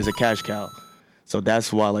is a cash cow. So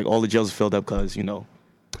that's why like all the jails are filled up because you know.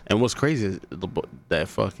 And what's crazy is that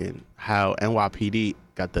fucking how NYPD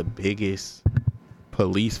got the biggest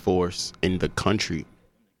police force in the country.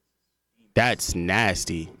 That's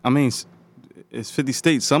nasty. I mean, it's 50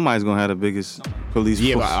 states. Somebody's gonna have the biggest police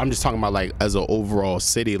Yeah, force. but I'm just talking about like as an overall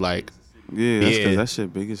city. Like Yeah, that's Yeah. because that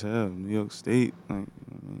shit big as hell. New York State. Like,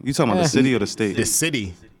 you talking about the city or the state? the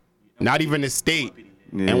city, not even the state.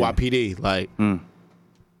 Yeah. NYPD. Like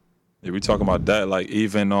Yeah, we talking about that. Like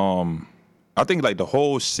even I think like the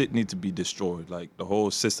whole shit needs to be destroyed. Like the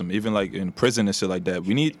whole system, even like in prison and shit like that.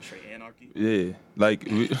 We need. Yeah, like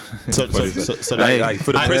so like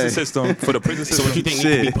for the prison system. For the prison system. So what you think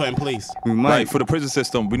needs to be put in place? We might. Like for the prison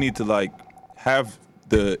system, we need to like have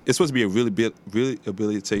it's supposed to be a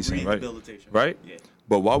rehabilitation, right? Right. Yeah.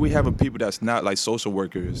 But why we having people that's not like social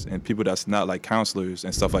workers and people that's not like counselors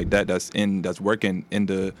and stuff like that that's working in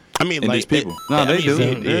the these people? No, they do.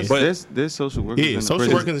 Yeah. There's social workers. Yeah, in social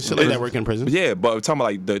prison. workers and shit like that work in prison. Yeah, but I'm talking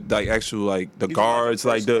about like the actual like the guards,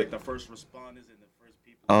 like the first responders and the first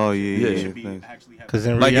people. Oh yeah. Because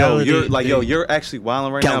in Like reality, you're actually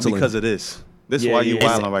wilding right Counseling. now because of this. This is Yeah, why you yeah.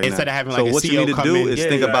 wilding right now. Instead of having so like a what you CO need to come do in, is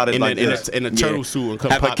think about it like this. in a turtle suit and come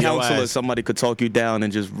Have a pop your counselor, ass. somebody could talk you down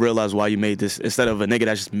and just realize why you made this, instead of a nigga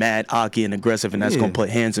that's just mad, cocky, and aggressive, and that's Yeah. gonna put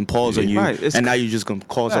hands and paws on you, Right. It's- and now you're just gonna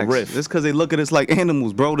cause a Facts. rift. It's because they look at us like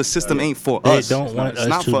animals, bro. The system ain't for they us. don't want It's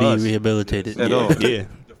not us to for be us rehabilitated. at all. Yeah.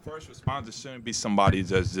 The first responder shouldn't be somebody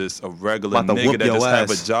that's just a regular About to nigga whoop that your just have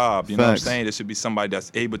ass. a job. You know what I'm Facts. saying? There should be somebody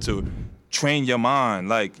that's able to train your mind.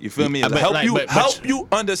 Like, you feel me? But help like- you but- help you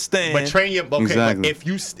understand. But train your okay. Exactly.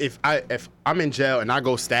 But if I'm in jail and I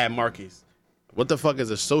go stab Marcus, what the fuck is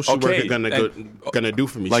a social Okay, worker gonna do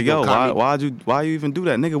for me? Like She gonna yo, call me? why you even do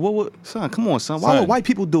that, nigga? What would son? Come on, son. Why Son. would white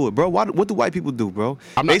people do it, bro? What do white people do, bro?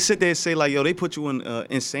 I'm They not- sit there and say like, yo, they put you in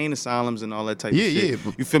insane asylums and all that type Yeah, of shit. yeah,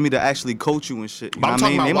 but- You feel me? To actually coach you and shit. You But know I'm what I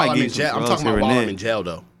talking mean? They about while might I'm give in you jail. some I'm drugs talking about here while and I'm there. in jail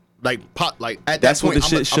though. Like at That's that what point, the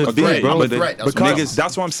shit I'm should a be, threat. bro. I'm a They- threat. That's because what I'm niggas-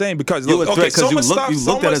 That's what I'm saying. Because You look, a threat okay, because so you much stuff,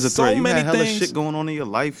 looked at it as a so threat. You many had hella things. shit going on in your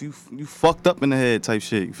life. You fucked up in the head type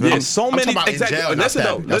shit. You feel Yeah, me? so I'm many talking about in exactly. jail, not Listen though,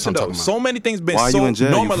 stabbing. That's listen what I'm though. talking So many things been Why you so in jail?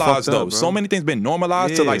 You normalized fucked up, though. bro. So many things been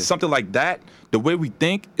normalized to Yeah. like something like that. The way we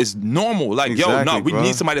think is normal. Like yo, Exactly, no, we bro.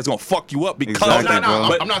 need somebody that's gonna fuck you up because Exactly, No,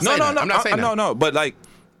 bro. I'm not saying that. I'm not saying that. No. But like.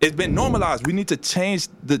 It's been normalized. We need to change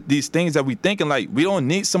these things that we thinking. Like we don't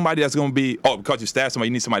need somebody that's gonna be because you stabbed somebody.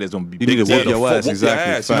 You need somebody that's gonna be. You need big to as whoop hell your ass, whoop exactly,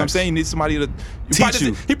 Your ass, you know what I'm facts. saying? You need somebody to Teach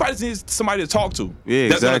you. He probably needs somebody to talk to. Yeah,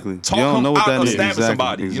 that's gonna exactly. Talk You don't him know what out that of is. stabbing Exactly,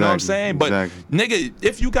 somebody. You know what I'm exactly, saying? But exactly. nigga,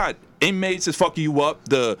 if you got inmates that's fucking you up,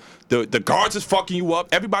 the guards is fucking you up,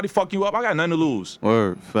 everybody fucking you up. I got nothing to lose.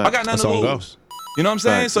 Word. I got nothing to all lose. goes. You know what I'm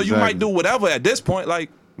saying? Facts, So you might exactly. do whatever at this point. Like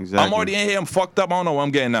I'm Exactly. already in here. I'm fucked up. I don't know when I'm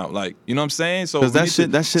getting out. Like you know what I'm saying? So Because we need to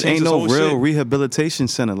that shit change ain't this no whole real shit. rehabilitation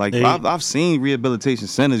center. Like They- I've seen rehabilitation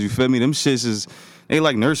centers. You feel me? Them shits is they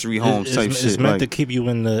like nursery homes It's, type it's shit. meant like, to keep you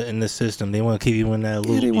in the system. They want to keep you in that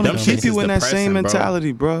loop. they you want know to what keep I'm This you is in that same depressing, bro.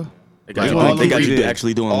 mentality, bro. Like, all They got them- you yeah.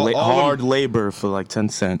 actually doing all hard them- labor for like 10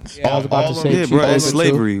 cents. I was about to say, Yeah, bro. cheap It's labor,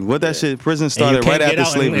 too. slavery. What that shit? Prison And you started can't right get after out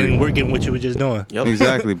slavery. and working what you were just doing. Yep.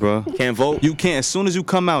 Exactly, bro. Can't vote. You can't. As soon as you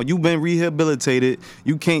come out, you've been rehabilitated.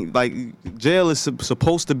 You can't like jail is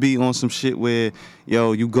supposed to be on some shit where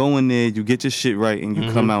yo, you go in there, you get your shit right, and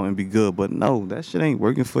you come out and be good. But no, that shit ain't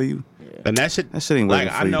working for you. And that shit Ain't working like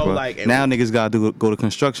for I know you, bro. like Now niggas gotta go to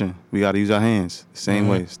construction. We gotta use our hands. Same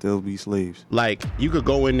way, still be slaves. like you could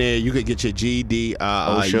go in there, you could get your GED,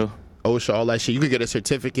 OSHA. OSHA, all that shit. You could get a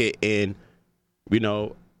certificate in,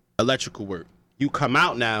 electrical work. You come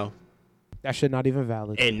out now, That shit not even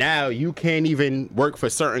valid. and now you can't even work for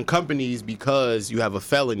certain companies because you have a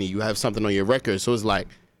felony. You have something on your record. So it's like,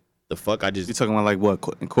 the fuck? You talking about like what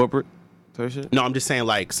in corporate type shit? No, I'm just saying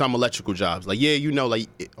like some electrical jobs. Like yeah, There's like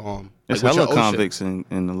with hella your OSHA. convicts in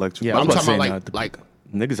electrical. Yeah, I'm was talking about about to say, like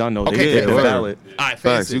Niggas I know, Okay, they yeah, get the word. valid. all right, for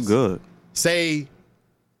Facts, you instance, good. Say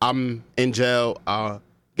I'm in jail,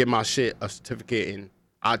 get my shit a certificate in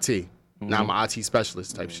IT. Now I'm an IT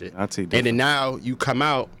specialist type shit. IT and different. then now you come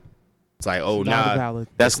out, it's like, oh It's not nah, valid.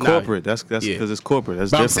 That's not- corporate. That's because Yeah. it's corporate.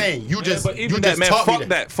 That's But I'm different. saying you just But even you that, just man, taught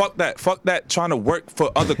me fuck that. Trying to work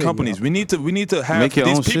for other companies. We need to have Make your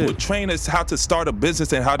these own people shit. train us how to start a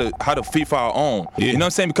business and how to feed for our own. You know what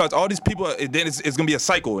I'm saying? Because all these people, then it's gonna be a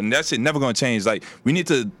cycle, and that shit never gonna change. Like they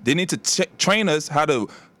need to train us how to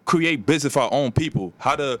create business for our own people,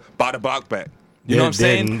 how to buy the block back. You know what I'm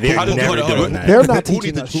saying? They're How to never put doing that. They're not who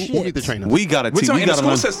teaching need us to who need shit. to train us? We gotta We're teach. talking We in the gotta school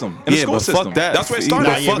learn. system. In the Yeah, school but system. fuck that. That's where it started.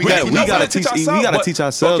 Nah, yeah, we gotta teach. We gotta but- teach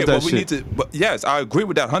ourselves okay, that but we shit. need to. But yes, I agree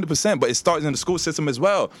with that 100%. But it starts in the school system as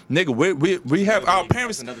well, nigga. We have our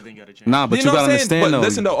parents. Nah, but you know what gotta I'm saying? understand But though.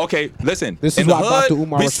 listen though, okay, listen. This in is the why Dr. hood,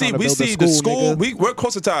 Umar we was see trying to we build a see the school, school. nigga. We're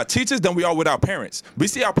closer to our teachers than we are with our parents. We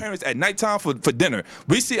see our parents at nighttime for dinner.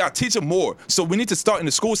 We see our teacher more. So we need to start in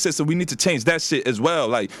the school system. We need to change that shit as well.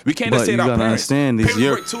 Like we can't just But say you that our gotta parents. understand these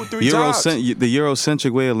Parents work 2 or 3 jobs. the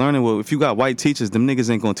Eurocentric way of learning. Well, if you got white teachers, them niggas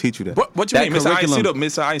ain't gonna teach you that. What you That mean, Mr. curriculum-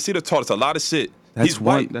 Mr. I ain't see the taught us a lot of shit. That's He's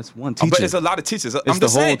one- white. that's one But teacher. it's a lot of teachers. I'm the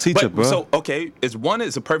just whole saying. teacher, but, bro. So okay, is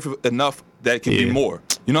a perfect enough that can be more.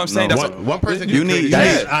 You know what I'm saying? No, That's one person. You can need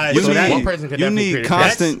create- one person can you definitely need create a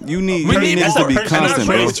constant. You need training needs That's to be a personal constant,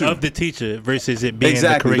 bro. trait of the teacher versus it being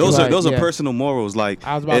Exactly. the Those curriculum. are those Right, are yeah. personal morals. Like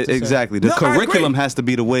I was about to say. exactly. The No, I curriculum agree. has to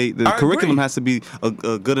be the way. The I curriculum agree. has to be a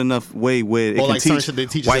good enough way where it Or can like some teach shit they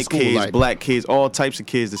teach in white school, kids, like- black kids, all types of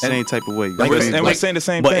kids the same type of way. And we're, Like- and we're saying the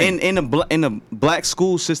same But thing. in a black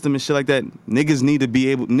school system and shit like that, niggas need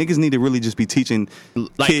to really just be teaching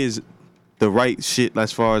kids the right shit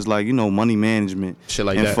as far as like, you know, money management, Shit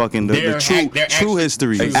like and that. fucking the Their true actual-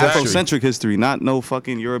 history, Exactly. Afrocentric history, not no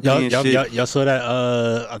fucking European shit. Y'all saw that?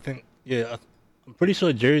 I think I'm pretty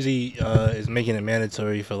sure Jersey is making it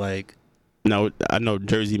mandatory for like. No, I know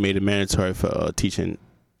Jersey made it mandatory for teaching.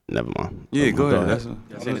 Never mind. Yeah, go ahead.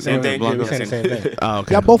 That's Saying the same thing. Yeah, Blanco. we're saying the same thing. Oh,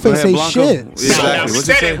 okay. Y'all both Go ain't ahead, say Blanco. shit. Exactly. What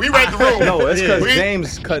you say? We read the room. No, it's because We-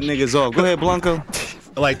 James cut niggas off. Go ahead, Blanco.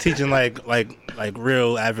 Like teaching like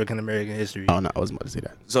real African American history. Oh no, I wasn't about to say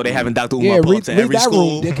that. So they having Dr. Yeah, Umar pull read, up to read every that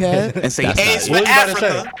school room, dickhead. and say That's A's not for it. What was you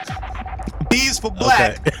about to Africa, B's for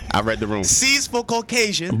black, Okay. I read the room. C's for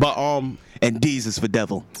Caucasian, But and D's is for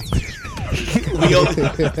devil.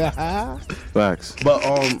 Facts. But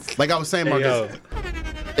like I was saying, Hey, Marcus, yo.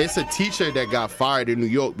 it's a teacher that got fired in New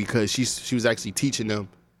York because she was actually teaching them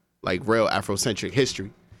like real Afrocentric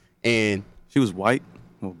history, and She was white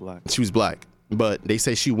or black? she was black. But they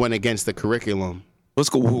say she went against the curriculum. What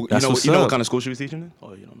school? You That's know what's what up. kind of school she was teaching in?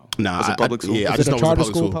 Oh, you don't know. Nah, Was it public school? Yeah, I Is just it know a it was a charter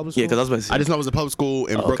public school? school. Public Yeah, school? because I was about to say. I just know it was a public school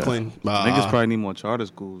in okay. Brooklyn. Niggas probably need more charter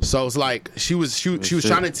schools. So it's like she was shit.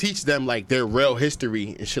 trying to teach them like their real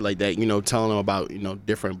history and shit like that, you know, telling them about, you know,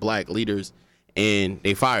 different black leaders, and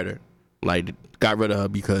they fired her. Like got rid of her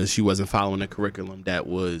because she wasn't following the curriculum that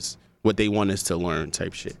was what they want us to learn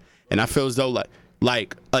type shit. And I feel as though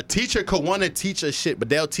like a teacher could want to teach us shit, but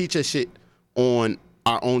they'll teach us shit on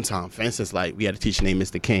our own time. For instance, like we had a teacher named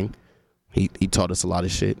Mr. King. He taught us a lot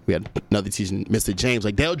of shit. We had another teacher, Mr. James.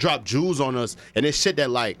 Like they'll drop jewels on us, and it's shit that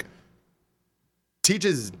like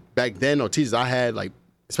teachers back then or teachers I had, like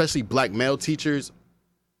especially black male teachers,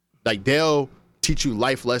 like they'll teach you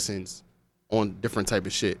life lessons on different type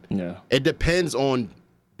of shit. Yeah. It depends on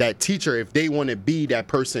that teacher if they want to be that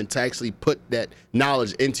person to actually put that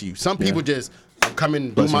knowledge into you. Some people just I'm coming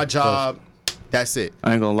do Bless my you. job. That's it.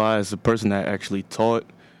 I ain't gonna lie, as a person that actually taught,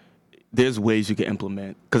 there's ways you can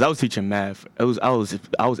implement. Because I was teaching math. I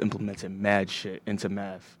was implementing mad shit into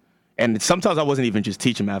math. And sometimes I wasn't even just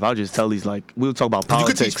teaching math. I would just tell these, like, we would talk about You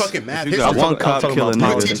politics. could teach fucking math You history. got one I'm cop talking killing about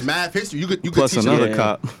You could niggas teach math history. You could plus teach another Yeah.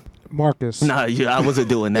 cop. Marcus. Nah, yeah, I wasn't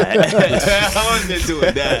doing that. I wasn't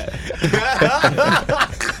doing that.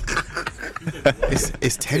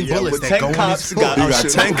 It's 10 bullets that 10 go in cops this foot. got- You got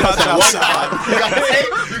 10 cops outside. You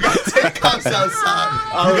got 10 cops outside.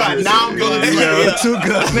 You got 9 bullets. Yeah, two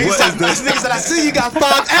guns. Nigga said, I see you got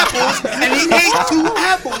 5 apples, and he ate 2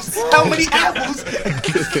 apples. How many apples?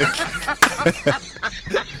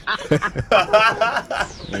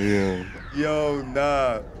 Yo,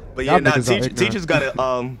 nah. But Y'all yeah, nah, niggas are ignorant. teachers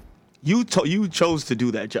gotta you chose to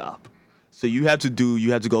do that job. So you have to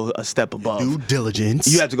go a step above. Due diligence.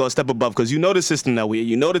 You have to go a step above because you know the system that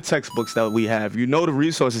you know the textbooks that we have, you know the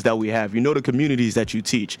resources that we have, you know the communities that you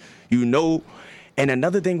teach, you know. And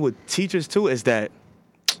another thing with teachers too is that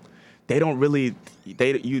they don't really,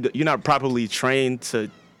 you're not properly trained to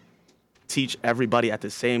teach everybody at the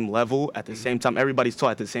same level, at the same time. Everybody's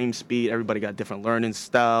taught at the same speed. Everybody got different learning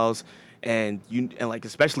styles, and like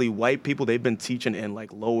especially white people, they've been teaching in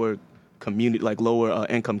like lower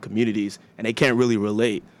income communities, and they can't really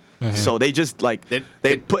relate. So they just like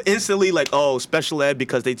they put instantly like, oh, special ed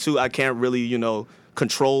because I can't really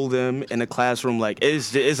control them in the classroom. Like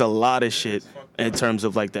it's a lot of shit in terms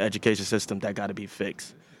of like the education system that got to be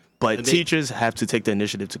fixed. But teachers have to take the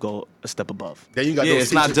initiative to go a step above. Then you got Yeah, those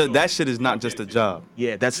it's not teachers. just that shit is not just a job.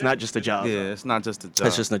 Yeah, that's not just a job. Yeah, it's not just a job.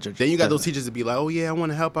 That's just not. Then you got those teachers that be like, oh yeah, I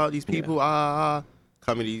want to help out these people.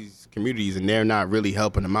 Come in these communities, and they're not really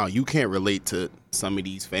helping them out. You can't relate to some of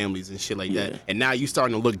these families and shit like that. And now you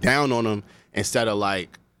starting to look down on them instead of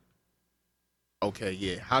like, okay,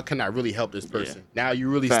 yeah, how can I really help this person? Now you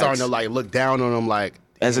really Facts. starting to like look down on them like,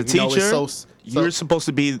 As a you know, teacher, it's you're supposed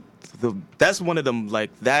to be that's one of them like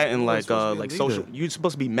that and like supposed to be a like leader. social. You're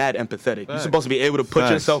supposed to be mad empathetic. You're Facts. supposed to be able to put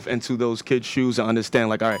Facts. yourself into those kids' shoes and understand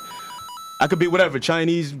like, all right, I could be whatever,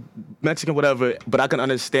 Chinese, Mexican, whatever, but I can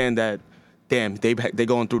understand that. Damn, they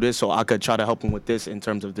going through this, so I could try to help them with this in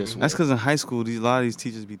terms of this. That's because in high school, a lot of these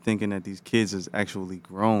teachers be thinking that these kids is actually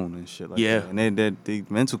grown and shit like Yeah. that. And their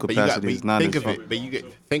mental But you got, capacity is not think as of it.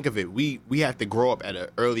 But think of it. We have to grow up at an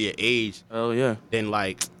earlier age Oh yeah. than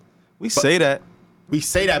like. We say that. We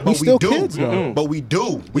say that, We but still do. kids, though. But we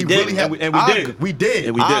do. We did, really have. and we did. We did.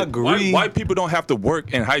 And we I did. agree. White people don't have to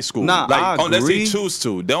work in high school. Nah, I unless they agree. choose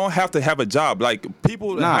to. They don't have to have a job. Like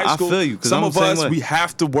people in Nah, high I school, feel you, 'cause some I'm of the same us, way. we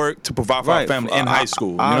have to work to provide for our family in high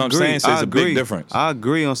school. You know what I'm saying? So it's a big difference. I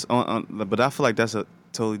agree on, but I feel like that's a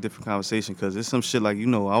totally different conversation because it's some shit like,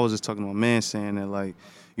 I was just talking to my man saying that like,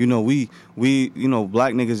 we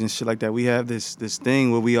black niggas and shit like that, we have this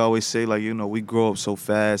thing where we always say like, we grow up so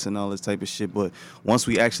fast and all this type of shit, but once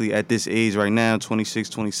we actually at this age right now, 26,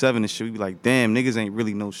 27 and shit, we be like, damn, niggas ain't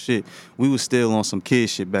really no shit. We was still on some kid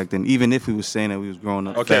shit back then, even if we was saying that we was growing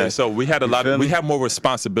up Okay, fast. so we had we have more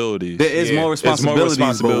responsibilities. There is more responsibilities,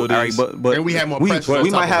 but And we have more we pressure on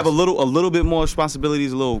top might of have us. a little bit more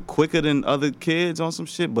responsibilities, a little quicker than other kids on some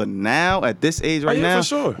shit. But now at this age right yeah, now, for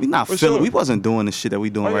sure. we not For feeling. sure. We wasn't doing the shit that we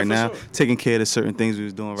doing Oh, yeah, right for now, sure. taking care of the certain things we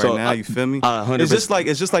was doing right So, now. You feel me? 100%.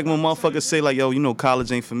 It's just like when motherfuckers say like, yo,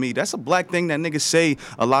 college ain't for me. That's a black thing that niggas say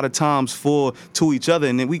a lot of times to each other,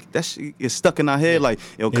 and then that shit is stuck in our head like,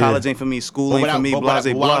 yo, college ain't for me, school ain't for me,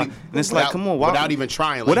 blase blah. And it's like, come on, why? Without even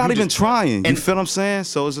trying. Like, Without you even just- trying, you and- feel what I'm saying?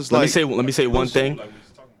 So it's just Let like, me say one thing.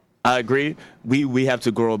 I agree. We have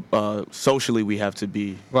to grow up socially. We have to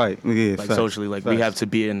be right, yeah, like facts, socially. Like we facts. have to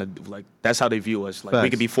be in the like. That's how they view us. Like we Facts.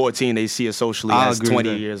 could be 14, they see us socially I as agree with 20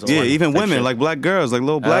 that. years old. Yeah, even type women, shit. like black girls, like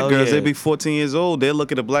little black Hell girls, yeah. they be 14 years old. They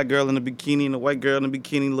look at a black girl in a bikini and a white girl in a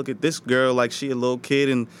bikini. Look at this girl like she a little kid,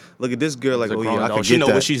 and look at this girl like, It's a oh grown yeah, I adult. can She get know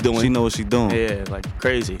that. what she's doing. She know what she's doing. Yeah, like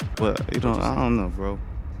crazy. But I don't know, bro.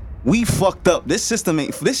 We fucked up. This shit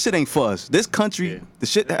ain't for us. This country, the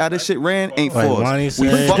shit how this shit ran ain't Like for Lonnie us. We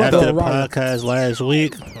said fucked after the up. podcast last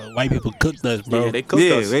week, white people cooked us, bro. Yeah, they cooked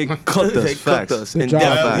us. They cooked us. They Facts. cooked us. Good And job.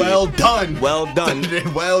 definitely- Well done. Well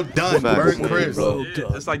done. Well done. Facts. Burn Chris.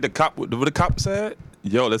 It's like what the cop said.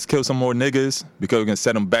 Yo, let's kill some more niggas because we're gonna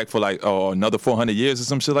set them back for like another 400 years or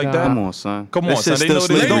some shit like that. Come on, son. Come That on, son. shit's They still know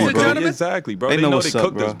they slid doing, on, bro. bro. Exactly, bro. They They know know what's they up,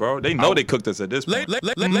 cooked us, bro. They know they cooked us at this point.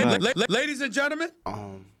 Ladies and gentlemen,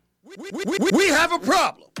 we have a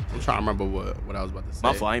problem. I'm trying to remember what I was about to say.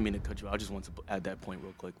 My fault. I didn't mean to cut you. I just want to add that point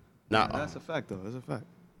real quick. Nah, That's a fact, though. That's a fact.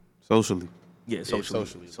 Socially. Yeah, socially.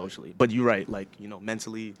 socially. But you're right. Like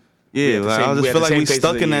mentally. Yeah, the like, same- I we just have feel the like same we pace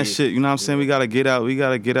stuck as in the- that shit. You know what I'm saying? We gotta get out. We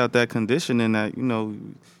gotta get out that condition and that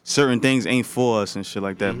certain things ain't for us and shit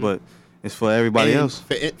like that. But it's for everybody And else.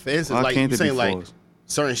 For instance, Why like can't you it be saying, like for us?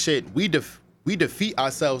 certain shit, we defeat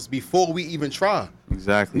ourselves before we even try.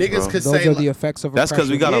 Exactly. Niggas bro. could Those say are like, the effects of That's because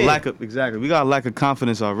we got oppression. we got a lack of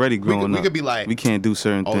confidence already growing we up. could be like, we can't do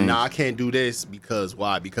certain oh things. nah, I can't do this because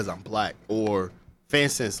why? Because I'm black. Or for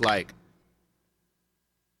instance, like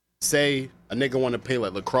say a nigga want to play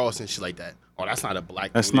like lacrosse and shit like that. Oh, that's not a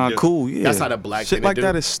black. That's thing to not do. cool. Yeah, That's not a black shit thing like to do.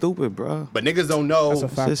 that is stupid, bro. But niggas don't know That's a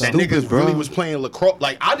fact, that though. niggas Stupid, bro. really was playing lacrosse.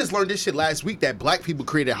 Like I just learned this shit last week that black people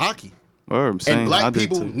created hockey. I'm saying, And I black did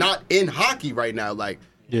people too. not in hockey right now. Like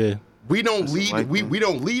Yeah. we don't That's a lead. white We thing.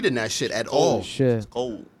 don't lead in that shit at all. Shit.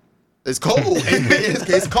 Cold. It's cold.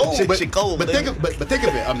 It's cold. Shit- but, shit cold, but man. think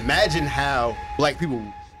of it. Imagine how black people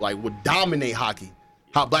like would dominate hockey.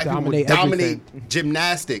 How black people would Dominate dominate everything.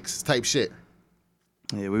 gymnastics type shit.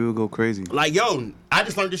 Yeah, we would go crazy. Like yo, I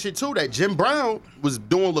just learned this shit too. That Jim Brown was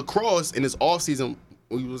doing lacrosse in his off season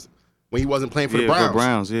when he wasn't playing for the Browns. For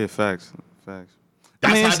Browns, yeah, facts. That's I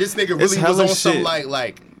mean, how it's- this nigga it's really was hella on some shit.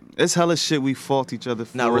 like. It's hella shit we fault each other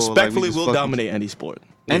for. Now, like, we respectfully, just we'll fuck dominate any sport.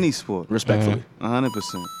 any sport. Respectfully.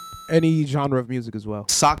 100%. Any genre of music as well.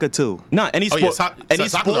 Soccer too. Not any Oh sport. yeah, soccer's any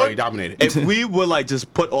already sport. dominated. If we would like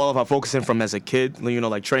just put all of our focus in from as a kid,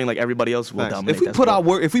 like train like everybody else, we'll Facts. dominate. If we that put sport. our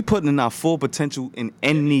work, if we put in our full potential in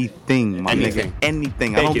anything, my Anything. nigga,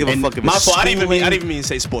 anything. I Thank don't you. give a And fuck if my it's fault. I didn't schooling, even mean to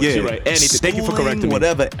say sports. Yeah. You're right. Anything. Thank you for schooling, correcting me.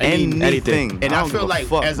 whatever, anything. And I don't feel give a like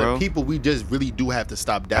fuck, as bro. a people, we just really do have to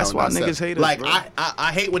stop down. That's why on ourselves. niggas hate us, Like bro.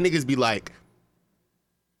 I hate when niggas be like,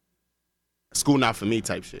 "School not for me"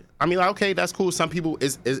 type shit. I mean, like, okay, that's cool. Some people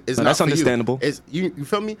is not that's for you. understandable. It's you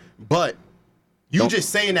feel me? But you just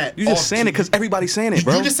saying that. You just off- saying it because everybody's saying it,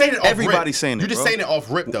 bro. You just saying it off Everybody's rip. saying it. You just bro. saying it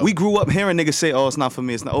off rip though. We grew up hearing niggas say, "Oh, it's not for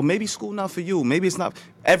me." It's not. Oh, maybe school not for you. Maybe it's not.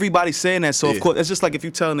 Everybody's saying that. So Yeah. of course, it's just like if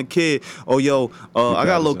you telling a kid, "Oh, yo, I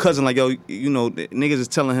got a little cousin. Like, yo, niggas is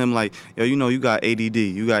telling him like, yo, you got ADD,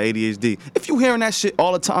 you got ADHD." If you hearing that shit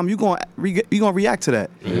all the time, you gonna react to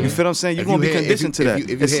that. You feel what I'm saying? You If gonna be hear- conditioned to that. If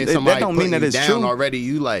you hear somebody that don't mean that putting it's you down true. already,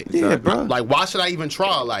 you like, Yeah, bro. Like, why should I even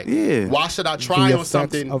try? Like, Yeah. why should I try The on effects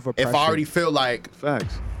something of if I oppression. already feel like,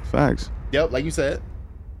 Facts. yep, like you said,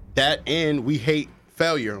 that and we hate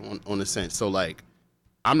failure on a sense. So like,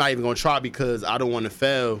 I'm not even gonna try because I don't want to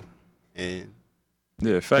fail, and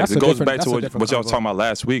Yeah, facts. It goes back to what y'all was talking about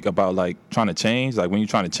last week about like trying to change. Like when you're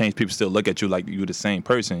trying to change, people still look at you like you're the same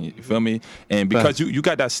person. You feel me? And because you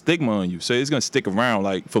got that stigma on you, so it's gonna stick around.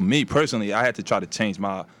 Like for me personally, I had to try to change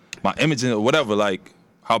my image or whatever, like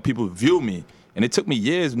how people view me. And it took me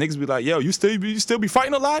years. Niggas be like, yo, you still be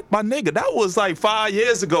fighting a lot? My nigga, that was like 5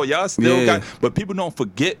 years ago. Y'all still got, but people don't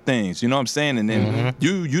forget things. You know what I'm saying? And then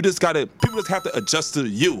you just gotta, people just have to adjust to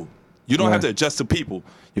you. You don't have to adjust to people.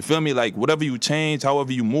 You feel me? Like whatever you change,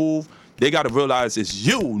 however you move, they gotta realize it's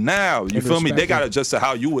you now. You feel me? They gotta adjust to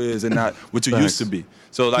how you is and not what you used to be.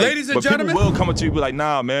 So like, ladies and but gentlemen, people will come up to you and be like,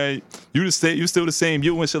 nah, man, you still the same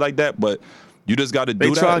you and shit like that. But you just got to do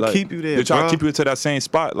that. They try to keep you there, They try to keep you to that same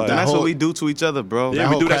spot. Like, and that's what we do to each other, bro. Yeah,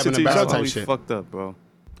 we do that shit to each other. We fucked up, bro.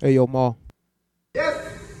 Hey, yo, Maul.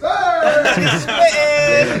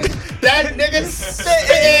 That nigga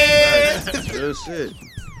spittin'. Real shit.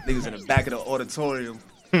 Niggas in the back of the auditorium.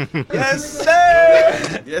 Yes,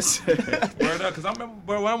 sir. Yes, sir. Word up, because I remember,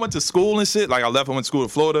 bro, when I went to school and shit, like I went to school in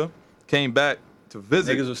Florida, came back to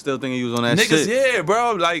visit. Niggas was still thinking you was on that niggas, shit. yeah,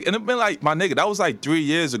 bro. Like, and it been like, my nigga, that was like 3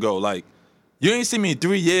 years ago. Like, you ain't seen me in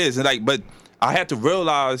 3 years. And like, but I had to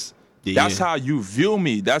realize that's how you view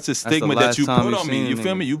me. That's the stigma that you put on me. You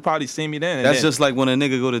feel me? You probably seen me then. And That's then, just like when a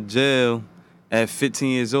nigga go to jail at 15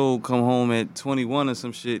 years old, come home at 21 or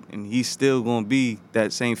some shit, and he's still gonna be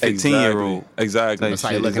that same 15-year-old. Exactly. That's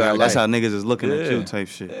how you looking at That's life. how niggas is looking at you type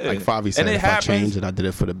shit. Like Favi said, if I changed it, I did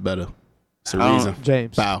it for the better. It's a reason.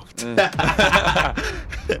 James. Bow. You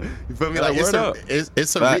feel me? Like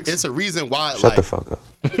it's a reason why. Shut like, the fuck up.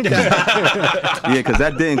 Yeah, because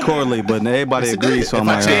that didn't correlate, but everybody agrees. So if I'm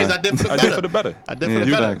I like, changed, I did for the better. for the better. I did for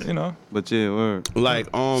the better. You know. But yeah, word. Like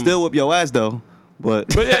still whip your ass though.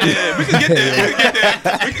 But yeah, we can get there.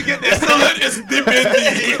 We can get there. Still, it's deep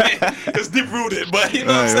it's deep rooted. But you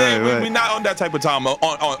know what I'm saying? Right. We not on that type of time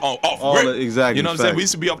off rip. Exactly. You know what I'm saying? We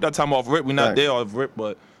used to be off that time off rip. We're not there off rip,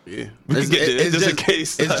 but yeah, we can get there. It's just a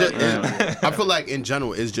case. It's just. I feel like in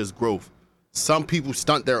general, it's just growth. Some people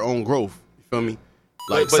stunt their own growth. You feel me?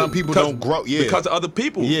 Like But some people don't grow. Yeah, because of other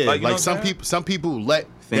people. Yeah, like, you know some people let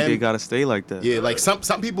think them, they gotta stay like that. Yeah, like some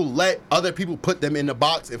people let other people put them in the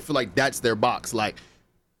box and feel like that's their box. Like,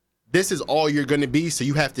 this is all you're gonna be, so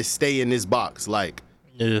you have to stay in this box. Like,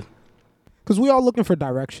 yeah, because we all looking for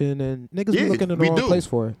direction, and niggas be looking in the wrong place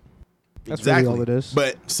for it. That's really all it is.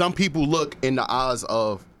 But some people look in the eyes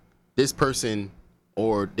of this person,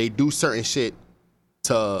 or they do certain shit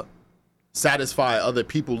to satisfy other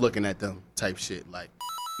people looking at them type shit. Like,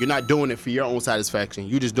 you're not doing it for your own satisfaction.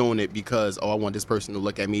 You're just doing it because, I want this person to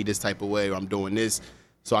look at me this type of way, or I'm doing this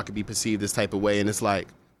so I could be perceived this type of way. And it's like,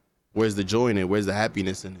 where's the joy in it? Where's the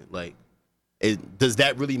happiness in it? Like, does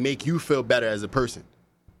that really make you feel better as a person?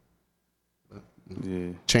 Yeah.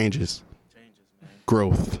 Changes,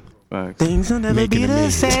 growth. Things will never be the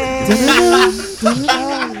same.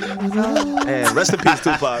 And rest in peace,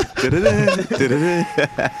 Tupac.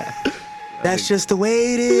 That's just the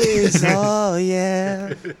way it is. Oh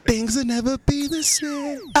yeah. Things will never be the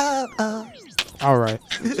same. All right.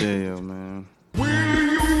 Yeah, man.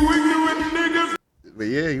 But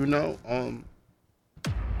yeah, you know, I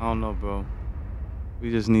don't know, bro. We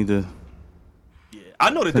just need to. I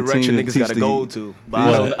know the direction continue to niggas gotta teach go the- to,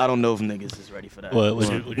 but I don't know if niggas is ready for that. What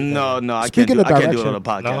No, I can't Speaking do of I can't do it direction- on a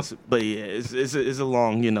podcast. But yeah, it's a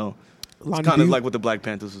long, you know. Lonnie, It's kind do of you- like what the Black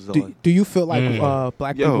Panthers was on. Do you feel like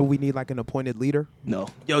black Yo. people, we need like an appointed leader? No,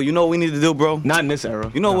 Yo, you know what we need to do, bro? not in this era.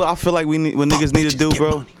 You know what I feel like what niggas need to do,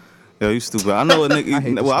 bro? Yo, you stupid. I know what I hate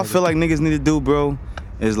niggas. this What I nigga. feel like niggas need to do, bro,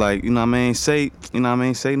 is like, you know what I mean? Say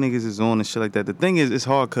niggas is on and shit like that. The thing is, it's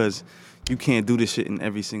hard because you can't do this shit in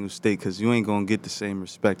every single state because you ain't gonna get the same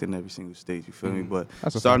respect in every single state. You feel me? But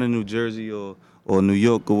That's a starting in New Jersey or New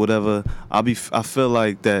York or whatever, I feel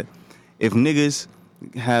like that if niggas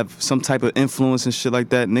have some type of influence and shit like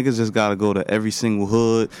that, niggas just gotta go to every single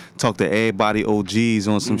hood, talk to everybody OGs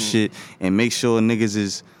on some shit, and make sure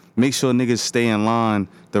niggas stay in line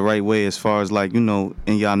the right way as far as like, you know,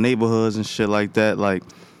 in y'all neighborhoods and shit like that. Like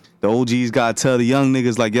the OGs gotta tell the young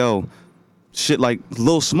niggas like, yo, shit like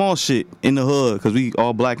little small shit in the hood, cause we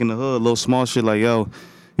all black in the hood, little small shit like, yo,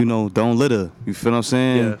 you know, don't litter. You feel what I'm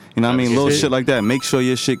saying? Yeah. You know what I mean? Little shit like that. Make sure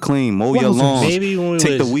your shit clean. Mow your lawns. Maybe when we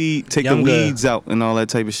take the was the younger- weeds out and all that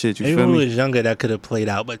type of shit. You Maybe feel when we me? was younger, that could have played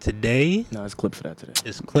out, but today No, it's clip for that today.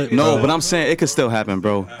 it's clip. No, bro. but I'm saying it could still happen,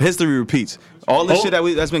 bro. History repeats. All this shit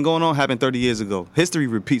that's been going on happened 30 years ago. History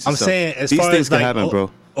repeats I'm itself. saying as These far things as can like happen, bro.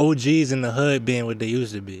 OGs in the hood being what they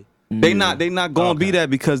used to be. They not gonna be that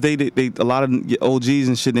because they a lot of OGs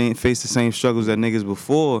and shit, they ain't face the same struggles that niggas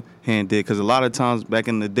beforehand did. Because a lot of times back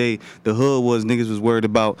in the day, the hood was niggas was worried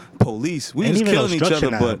about police. We was killing each other,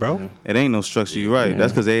 but bro. It ain't no structure. You're right.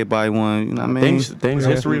 That's because everybody want, you know what I mean? Things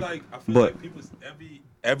I feel like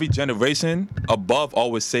every generation above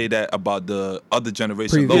always say that about the other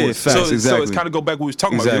generation lower. Yeah, facts, So exactly. it's kind of go back what we was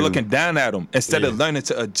talking about. You're looking down at them instead of learning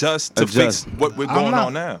to adjust to fix what we're going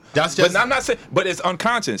on now. That's just. But I'm not saying, but it's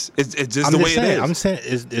unconscious. It's just I'm the just way saying, it is. I'm saying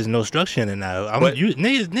there's no structure in it now. But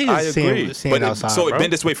Niggas I agree. seeing But outside, so bro. it's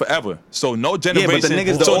been this way forever. So no Yeah, generation. but the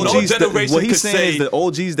niggas, the so OGs, no generation what he's could saying say is the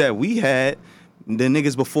OGs that we had, the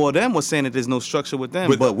niggas before them was saying that there's no structure with them.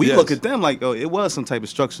 With- but we yes. look at them like, oh, it was some type of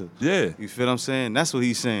structure. Yeah. You feel what I'm saying? That's what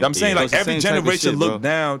he's saying. I'm saying So like it's the every same type of generation shit, look bro.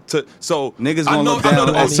 down to so Niggas I gonna know, look I know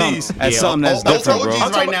down the at OGs. something that's different, bro.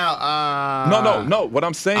 OGs right now. No. What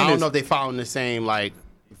I'm saying I don't is know if they following the same like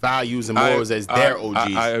values and morals as their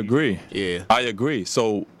OGs. I agree. Yeah. I agree.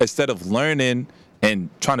 So instead of learning and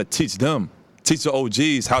trying to teach the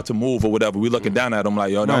OGs how to move or whatever, we looking down at them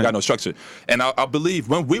like, yo, they don't got no structure. And I believe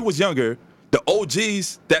when we was younger, the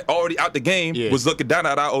OGs that already out the game was looking down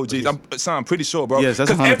at our OGs. I'm pretty sure, bro. Yes,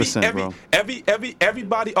 that's 'Cause 100%, bro.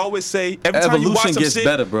 Everybody always say every time you Evolution watch some gets shit,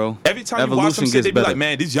 better, bro. Every time you watch Evolution some shit, gets they be better. like,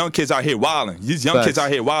 man, these young kids out here wilding. These young Facts. kids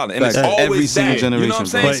out here wilding, and it's Facts. always Every single that. You know what I'm generation,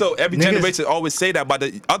 saying? bro. So every Niggas- generation always say that about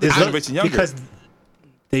the other generation younger. Because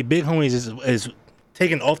they big homies is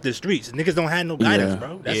taken off the streets. Niggas don't have no guidance,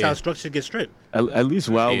 bro. That's how structure gets stripped. At least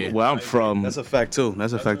where I'm from. That's a fact too.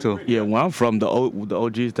 Yeah, where I'm from, the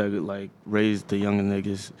OGs that like raised the younger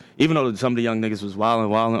niggas, even though some of the young niggas was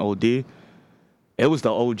wilding OD, it was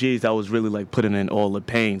the OGs that was really like putting in all the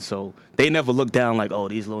pain. So they never looked down like, oh,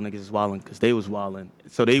 these little niggas is wilding, because they was wilding.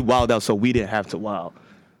 So they wild out so we didn't have to wild.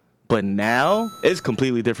 But now it's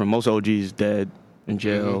completely different. Most OGs dead, in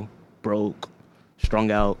jail, broke,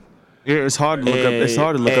 strung out. Yeah, it's hard to look up. It's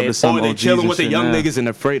hard to look up to some or they OGs chilling and with the shit young now. niggas and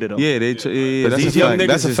afraid of them. Yeah, that's these a young fact. niggas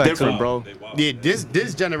That's a is fact different, too. bro. Yeah,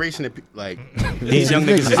 this generation of like These young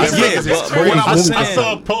niggas is Yeah, different. but what I'm I saying,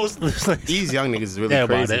 saw a post. these young niggas is really Yeah,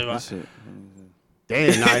 about crazy. it. That shit.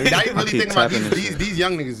 Damn, now you I really keep think about tapping this these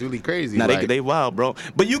young niggas really crazy. Nah, like, they wild, bro.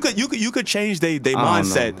 But you could change they I don't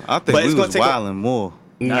mindset. know. I think but it's we gonna was take wilding more.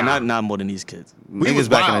 not more than these kids. Niggas was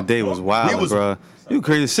back in wild, the day bro. was We wild, was- bro. You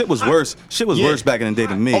crazy? Shit was worse. Shit was worse back in the day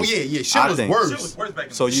than me. Oh yeah, shit I was think. worse.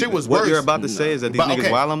 So you, Shit was what worse. you're about to say is that these But, niggas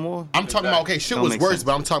okay, wilding more? I'm talking about shit Don't was make worse, sense.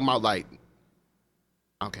 but I'm talking about like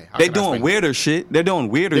okay. how They can I doing explain it? weirder shit. They're doing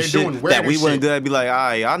weirder They're shit doing that weirder we wouldn't shit. do. That be like, all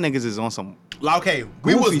right, y'all niggas is on some. Like, okay,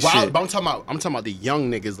 we Goofy was wild, shit. but I'm talking about the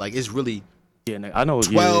young niggas. Like it's really Yeah, nigga, I know.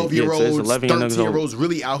 12-year-olds, 11 13-year-olds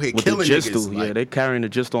really out here with killing the gist. niggas. Yeah, Like, they carrying the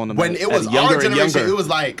gist on them. when as it was younger our and generation, younger. it was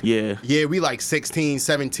like, Yeah. we like 16,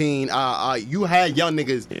 17. You had young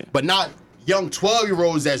niggas, Yeah. but not young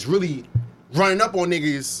 12-year-olds that's really running up on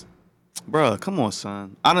niggas. Bruh, come on,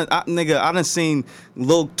 son. I done seen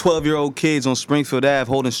little 12-year-old kids on Springfield Ave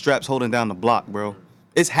holding straps, holding down the block, bro.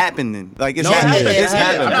 It's happening. Like it's No, happening. yeah, It's yeah,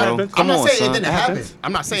 happening, yeah. bro. I'm Come not on, saying son. it didn't happen.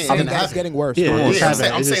 I'm not saying it didn't It's happen. getting worse. Yeah, bro. it's Yeah, I'm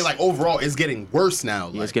happening. saying like overall, it's getting worse now.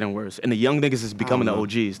 Yeah, Like, it's getting worse, and the young niggas is becoming the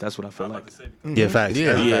OGs. That's what I feel like. Yeah, facts.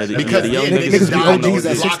 yeah, the- because the young yeah, niggas niggas is be becoming OGs OGs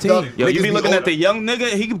at at 16. 16. Yo, you Niggas be looking old- at the young nigga.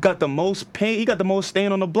 He got the most pain. He got the most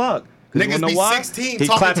stain on the block. 'Cause you Niggas wanna be know why? 16 He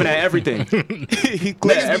talking clapping to at him. everything. He Niggas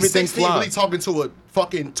let be everything 16 fly. really talking to a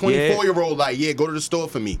fucking 24-year-old like, yeah, go to the store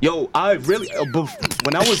for me. Yo, I really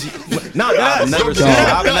when I was I've never seen.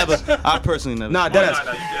 that. I personally never. Nah,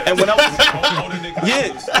 that. And when I was Yeah,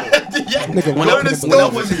 Nigga, when go I to the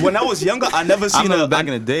was store. when I was younger, I never I seen remember a back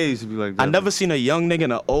in the days to be like that. I never seen a young nigga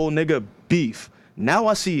and an old nigga beef. Now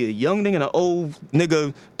I see a young nigga and an old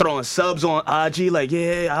nigga throwing subs on IG like,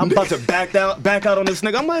 yeah, I'm about to back out on this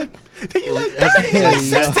nigga. I'm like, you like that? You like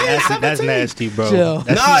 16, That's 17? nasty, bro. Chill.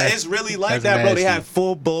 That's Nah, nasty. it's really like That's that, bro. They nasty. had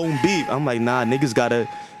full blown beef. I'm like, nah, niggas gotta.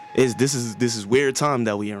 This is weird time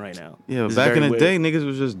that we in right now. Yeah, This is back in very the weird. day, niggas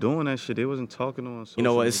was just doing that shit. They wasn't talking on social You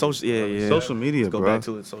know what? It's media, social. Yeah, bro. yeah. Social media, Let's go bro. back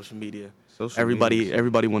to it. Social media. Social Everybody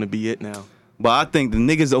media. want to be it now. But I think the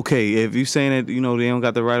niggas, okay, if you saying that, you know, they don't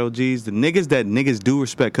got the right OGs, the niggas that niggas do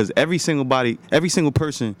respect, because every single person, little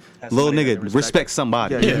somebody that nigga, they respects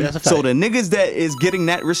somebody. Yeah, that's a fact. So the niggas that is getting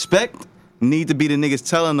that respect need to be the niggas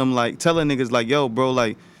telling niggas like, yo, bro,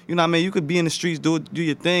 like, you know what I mean? You could be in the streets, do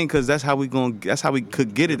your thing, because that's how we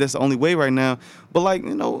could get it. That's the only way right now. But like,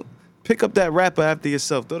 you know, pick up that rapper after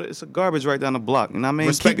yourself. It's a garbage right down the block. You know what I mean?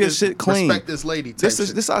 Respect Keep your this- shit clean. Respect this lady. type This is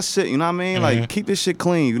shit. this our shit. You know what I mean? Like, keep this shit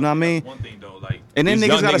clean. You know what I mean? One thing though, like And then these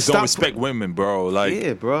niggas young gotta niggas stop don't respect women, bro. Like,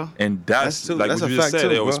 yeah, bro. And that's too- like that's what a you just fact said. too,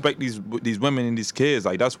 They bro. respect these women and these kids.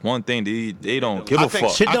 Like that's one thing they don't give a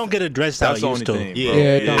fuck. Shit don't get addressed how That's it the used only to. thing,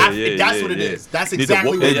 Yeah, bro. that's what it is. That's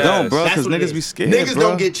exactly what They it is. don't, bro, That's because what it niggas is. be scared, Niggas bro.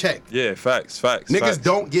 don't get checked. Yeah, facts. Niggas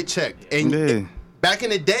don't get checked. And Yeah. back in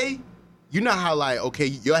the day, you know how like, okay,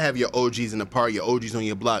 you'll have your OGs in the park, your OGs on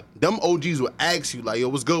your block. Them OGs will ask you like, yo,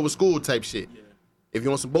 what's good with school type shit. If you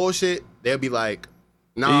want some bullshit, they'll be like,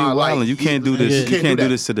 nah, you like, wildin'. You can't do this. You can't do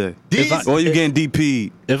this today. Or you getting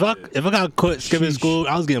DP'd. If I got caught skipping school,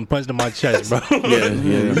 I was getting punched in my chest, bro.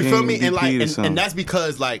 You feel me? And like, DP'd or and that's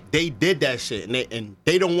because like they did that shit, and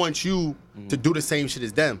they don't want you to do the same shit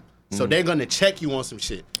as them. So they're gonna check you on some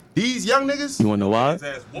shit. These young niggas, You wanna know why?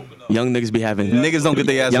 Young niggas be having Niggas don't get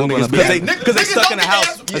their ass Young whooped niggas up be because they niggas stuck don't in the get their house.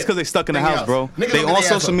 ass- That's yeah. because they stuck in the Niggas house, bro. Niggas They don't get on their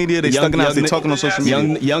social ass up. media. They stuck in the house. They talking on social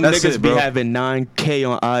media. young That's niggas it, be bro. having 9K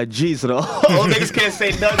on IG, so the old niggas can't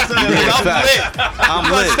say nothing to them. Yeah, I'm facts. lit. I'm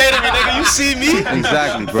You lit. say to me, nigga, you see me?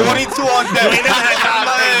 Exactly, bro. 42 on deck. I'm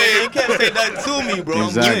like, you can't say nothing to me, bro.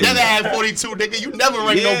 Exactly. you never had 42, nigga. You never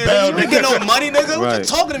rang Yeah, no bell, you nigga. get no money, nigga. What you Right.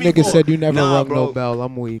 talking to me Nigga for? said you never rung bro. no bell.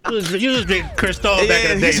 I'm weak. You was big Cristal back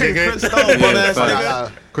in the day, nigga.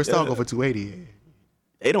 Cristal go for 280.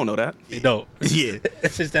 They don't know that. They don't. Yeah.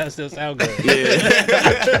 That shit still sound good.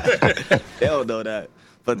 They don't know that.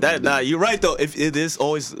 But that, nah, you're right though. If it is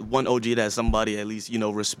always one OG that somebody at least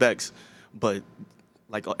respects, but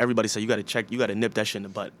like everybody said, you gotta nip that shit in the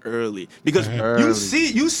butt early because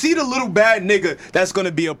you see the little bad nigga that's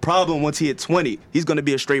gonna be a problem once he hit 20. He's gonna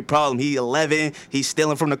be a straight problem. He 11. He's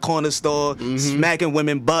stealing from the corner store, smacking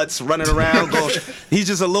women butts, running around. He's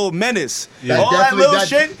just a little menace. All that little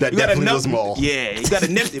shit. That you gotta definitely nip- was Maul. Yeah, you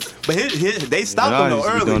gotta nip it. But they stopped I him though used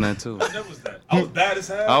to be early. doing that too. I was bad as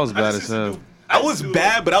hell. I was bad as hell. I was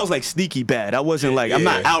bad, but I was like sneaky bad. I wasn't like I'm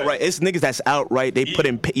not outright. It's niggas that's outright. They put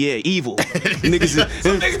in evil. Niggas get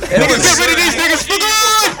rid of these niggas for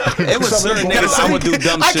good. It was certain niggas I would do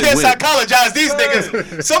dumb I shit can't with. psychologize these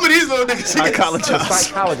niggas. Some of these little niggas Psychologize.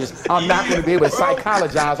 Psychologist. I'm not going to be able to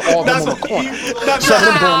psychologize all them on the corner. Some of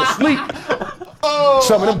them going to sleep.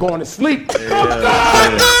 Some of them going to sleep.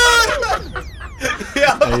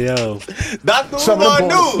 Hey, yo. Dr. Some of them Umar going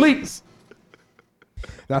to knew. sleep.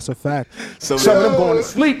 That's a fact. Some of them going to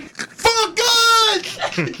sleep. For good.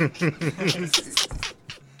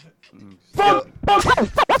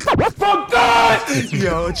 For good.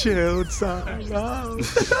 Yo, chill, son.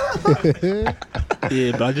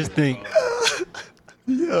 Yeah, but I just think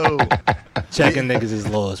checking niggas is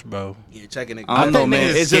lost, bro. Yeah, checking it. I don't know,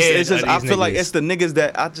 man. niggas It's just, scared I of these feel like niggas. it's the niggas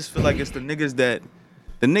that, I just feel like it's the niggas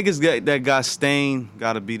that got stained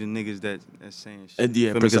gotta be the niggas that's saying shit.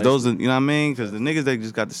 Yeah, Because precisely. those are, you know what I mean? Because the niggas that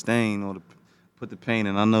just got the stain or put the pain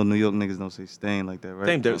in. I know New York niggas don't say stain like that,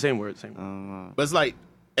 right? Same word. But it's like,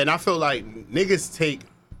 and I feel like niggas take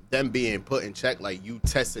them being put in check, like you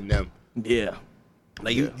testing them. Yeah.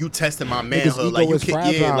 Like you testing my Niggas' manhood. ego Like you is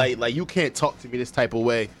can't, fragile. like you can't talk to me this type of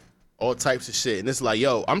way. All types of shit. And it's like,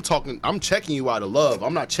 yo, I'm checking you out of love.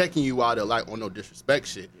 I'm not checking you out of like on no disrespect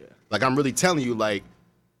shit. Yeah. Like I'm really telling you, like,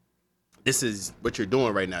 this is what you're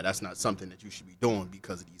doing right now. That's not something that you should be doing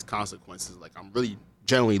because of these consequences. Like I'm really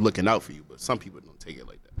generally looking out for you, but some people don't take it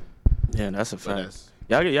like that. Yeah, that's a fact. that's-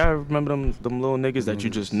 Y'all remember them little niggas that you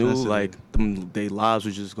just knew sensitive. like their lives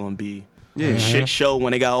were just gonna be a shit show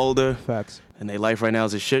when they got older, Facts. and their life right now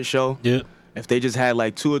is a shit show. Yeah. If they just had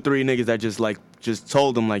like 2 or 3 niggas that just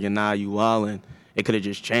told them like, nah, you wildin', it could have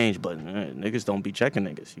just changed. But niggas don't be checking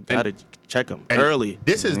niggas. You gotta check them And early.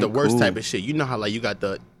 This is the worst cool. type of shit. You know how like you got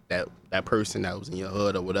that person that was in your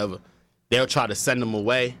hood or whatever. They'll try to send him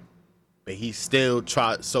away, but he's still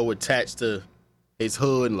so attached to his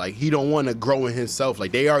hood and like he don't want to grow in himself.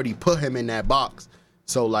 Like they already put him in that box.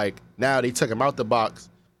 So like now they took him out the box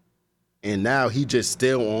and now he just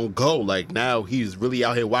still on go. Like now he's really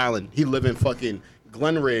out here wilding. He live in fucking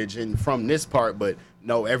Glenridge and from this part, but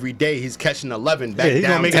no, every day he's catching 11 back Yeah, he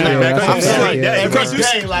gonna down. make it back up. I'm saying like Yeah, that yeah. every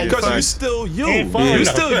day. Like Because you still you. Ain't fun You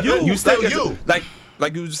enough. still you. You still you.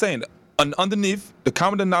 Like you were saying, underneath the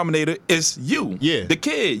common denominator is you. Yeah. The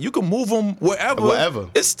kid. You can move him wherever. Wherever.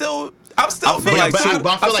 It's still. I still feel But like. I too-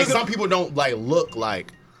 feel like still- some people don't like look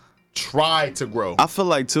like try to grow. I feel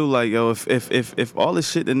like too, like yo, if all the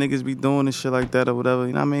shit that niggas be doing and shit like that or whatever,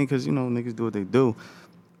 you know what I mean? Because you know niggas do what they do,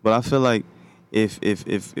 but I feel like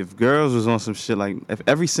if girls was on some shit like if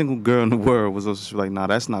every single girl in the world was on some shit like nah,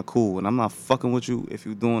 that's not cool, and I'm not fucking with you if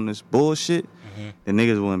you doing this bullshit, then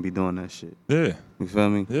niggas wouldn't be doing that shit. Yeah. You feel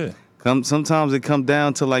me? Yeah. Sometimes it come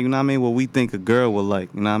down to like, you know what I mean, what we think a girl would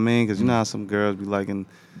like, you know what I mean? Because you know how some girls be liking,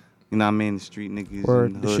 you know what I mean, the street niggas Or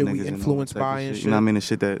and the hood shit niggas we and all influenced that type of by and You know what I shit. mean, the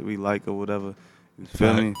shit that we like or whatever. You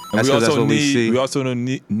feel me? And That's we 'cause that's also what we need see. we also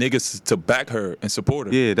need niggas to back her and support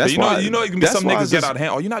her. Yeah, that's you know, why- you know, it can be that's some why I niggas get just- out of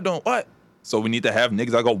hand. Oh, you're not doing what? So we need to have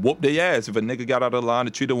niggas that go whoop their ass. If a nigga got out of line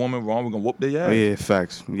to treat a woman wrong, we're gonna whoop their ass. Oh, yeah,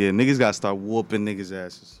 facts. Yeah, niggas gotta start whooping niggas'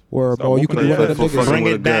 asses. Word, Start bro. You can whooping do their one of them ass for niggas. Bring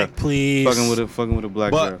with it a back, girl. please. Fucking with a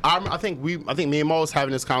black But girl. I think me and Mo was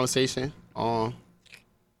having this conversation. I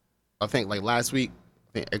think like last week,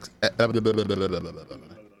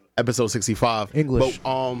 episode 65. English.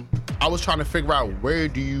 But I was trying to figure out, where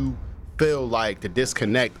do you feel like the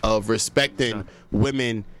disconnect of respecting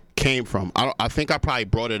women came from? I think I probably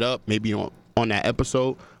brought it up maybe on that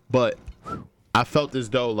episode, but I felt as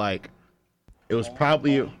though like it was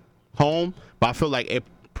probably home, but I feel like it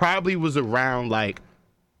probably was around like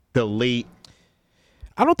the late.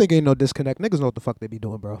 I don't think ain't no disconnect. Niggas know what the fuck they be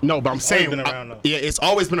doing, bro. No, but I'm saying, been around, though. yeah, it's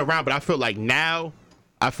always been around. But I feel like now,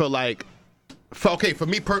 okay, for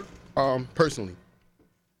me personally,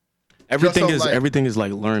 Everything so, is like- everything is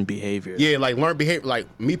like learned behavior. yeah, like learn behavior. Like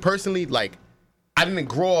me personally, like I didn't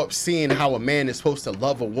grow up seeing how a man is supposed to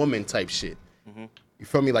love a woman type shit. You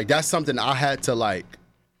feel me? Like that's something I had to like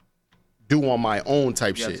do on my own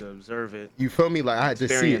type You have shit. to observe it, You feel me? Like I had to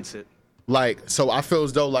see experience it. Like, so I feel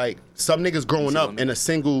as though like some niggas growing up in a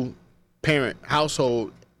single parent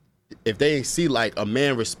household, if they ain't see like a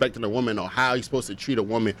man respecting a woman or how he's supposed to treat a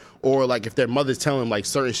woman, or like if their mother's telling them like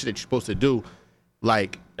certain shit that you're supposed to do,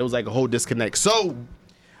 like it was like a whole disconnect. So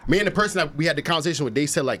me and the person that we had the conversation with, they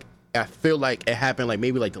said like, I feel like it happened like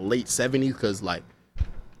maybe like the late 70s, because like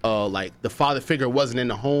the father figure wasn't in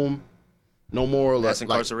the home no more. Mass like,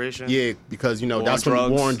 incarceration? Yeah, because you know War that's on when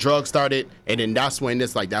drugs. war on drugs started, and then that's when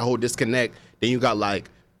it's like that whole disconnect. Then you got like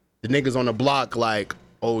the niggas on the block like,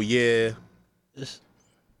 oh yeah,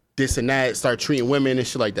 this and that, start treating women and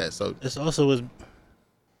shit like that. So This also was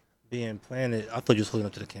being planted. I thought you was holding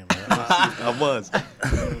up to the camera. I was.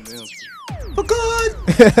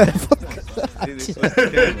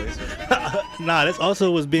 Nah, this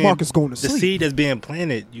also was being Marcus going to the sleep. seed that's being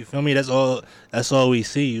planted. You feel me? That's all we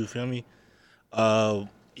see. You feel me?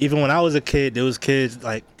 Even when I was a kid, there was kids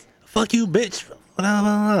like, "Fuck you, bitch." Blah,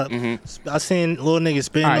 blah, blah. I seen little niggas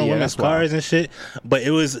spitting Ah, on yeah, women's that's wild. cars and shit. But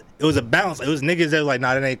it was a bounce. It was niggas that was like,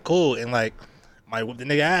 "Nah, that ain't cool," and like might whip the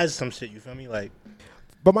nigga ass some shit. You feel me? Like,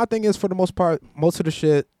 But my thing is, for the most part, most of the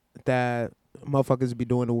shit that motherfuckers be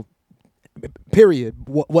doing, period,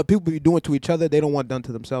 what people be doing to each other, they don't want done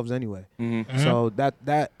to themselves anyway. So that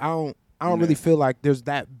I don't really feel like there's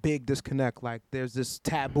that big disconnect. Like there's this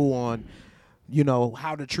taboo on, you know,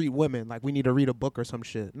 how to treat women. Like we need to read a book or some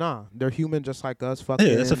shit. Nah, they're human just like us. Fucking,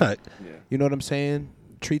 yeah, that's a fact. You know what I'm saying?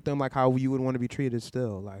 Treat them like how you would want to be treated.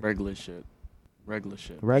 Still, like Regular shit. Regular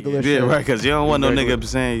shit. regular Yeah, shit. right, because you don't want no Regular. nigga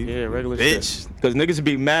saying, Yeah, regular bitch. shit. Because niggas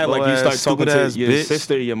be mad like you Low start ass, talking to stupid-ass your bitch.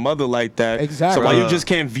 sister, your mother like that. Exactly. So why you Bruh. just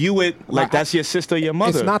can't view it like that's your sister, your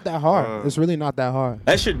mother? It's not that hard. It's really not that hard.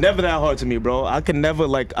 That shit never that hard to me, bro. I could never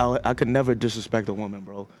I could never disrespect a woman,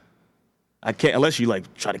 bro. I can't unless you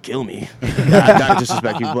like try to kill me. I gotta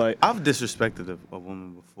disrespect you, but I've disrespected a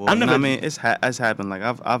woman before. I've never- I mean, it's happened. Like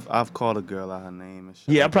I've called a girl out her name and shit.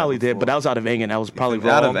 yeah, I like that probably did, before. but that was out of anger, and that was probably feel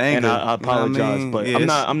me? Out wrong. of anger, and I you know what I apologize, mean? but Yeah, I'm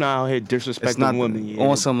it's- not out here It's disrespecting not women. Yeah.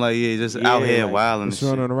 on some like just out Yeah, here like, wild and Just shit.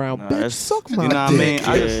 running around, Nah, bitch, that's- suck my You know what I mean? dick.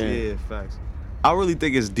 I just, Yeah. yeah, facts. I really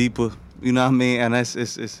think it's deeper. You know what I mean? And that's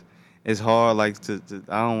it's hard. Like to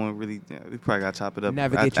I don't want really. We probably gotta chop it up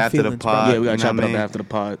Navigate your after the feelings, bro. pod. yeah, we gotta you know chop what it I up mean? after the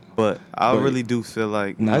pod. But I But- really do feel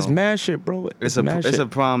like you Nah, it's know, mad shit, bro. it's a mad it's shit. a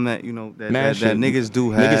problem that you know that Mad that shit. niggas do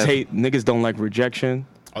have. Niggas don't like rejection.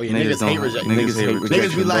 oh yeah, niggas hate rejection. Niggas hate Niggas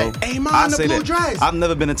rejection, be like, bro. "Hey, I man, the say blue that. dress." I've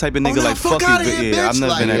never been the type of nigga no, like fuck fuck outta you. here, Yeah, I've bitch.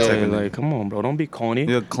 never been Like, that Yeah, type of nigga. like come on, bro. Don't be corny.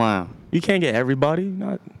 You're a clown. You can't get everybody.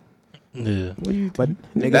 Not. Yeah. What you? But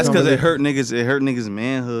niggas That's don't because really- it hurt niggas. It hurt niggas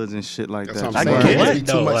manhoods and shit like That's that. what I'm I saying. get Niggas it, be too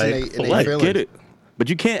though, much like, in they I feelings. get it. But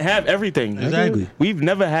you can't have everything. nigga. Exactly. We've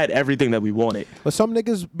never had everything that we wanted. But some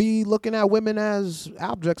niggas be looking at women as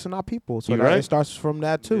objects and not people. So You that right. it starts from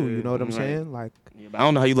that too. You know what I'm right. saying? Like, Yeah, but I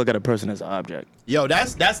don't know how you look at a person as an object. Yo,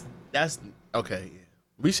 that's okay. Yeah.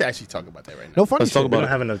 We should actually talk about that right now. no funny Let's talk shit. We about don't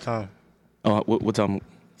it. have enough time Oh, what time?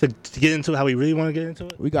 to get into how we really want to get into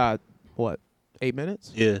it. We got what? 8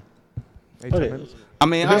 minutes? Yeah. 8 Okay. minutes. I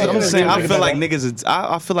mean, Because I'm I'm saying I thinking feel like about- niggas.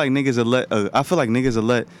 I feel like niggas will let. I feel like niggas will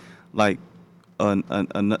let like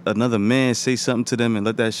another man say something to them and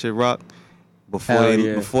let that shit rock before Hell they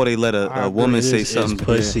yeah. before they let I a agree. woman It say is- it's something.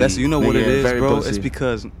 pussy. That's you know what Yeah, it is, very bro. pussy. It's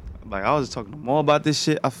because like I was just talking more about this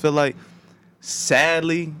shit. I feel like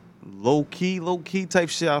sadly low key type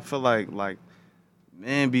shit. I feel like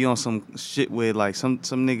man be on some shit where like some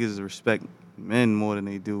niggas respect men more than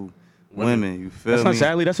they do women. You feel That's me? not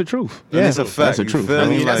sadly. That's the truth. And it's a fact. That's the You truth. feel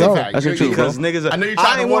me? That's Like, a fact. That's the truth, because bro. niggas. I know you're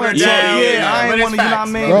trying to ain't water wanna it talk- down. Yeah, I but ain't it's want to. You know what I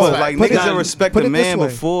facts, mean? bro. But It's like Put it- niggas that respect put the it this man way.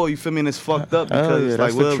 before. You feel me? And it's fucked up Hell because yeah, like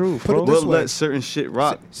that's the we'll truth, Put it bro. this we'll way. let certain shit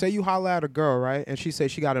rock. Say you holla at a girl, right, and she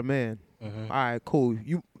says she got a man. All right, cool.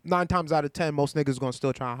 You 9 times out of 10, most niggas gonna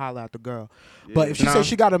still try and holla at the girl. But if she says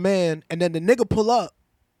she got a man, and then the nigga pull up,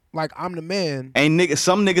 like I'm the man. And niggas,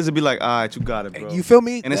 some niggas would be like, all right, you got it, bro. You feel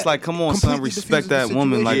me? And it's That like, come on, son, completely respect diffuses the that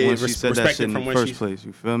woman like situation. when Yeah, she said that respect shit it in from the when first she- place.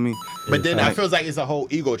 You feel me? But then I Like- feels like it's a whole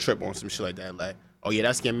ego trip on some shit like that. Like, oh yeah,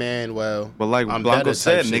 that's your man. Well, But like I'm Blanco better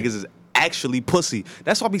said, type shit. niggas is actually pussy.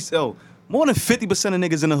 That's why we sell more than 50% of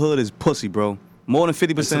niggas in the hood is pussy, bro. More than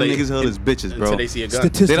 50% of Until niggas in the hood is bitches, bro. Until they see a gun.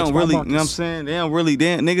 Statistics They don't by really, you know Marcus. what I'm saying?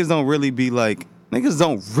 Niggas don't really be like, niggas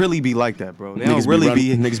don't really be like that, bro. They don't Niggas really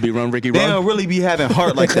be niggas be run Ricky They run. don't really be having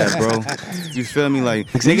heart like that, bro. You feel me? Like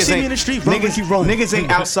niggas see me ain't in the street, run, niggas, Ricky, run. niggas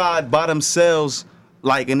ain't outside by themselves.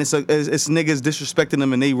 Like, and it's niggas disrespecting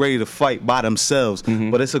them and they ready to fight by themselves.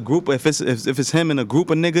 But it's a group. If it's him and a group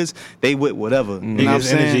of niggas, they with whatever. You know what I'm Niggas'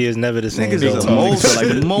 saying? energy is never the same. Niggas Big is talk. most Niggas feel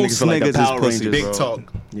like the- most niggas feel like the niggas Power is pussy. Rangers, Big bro.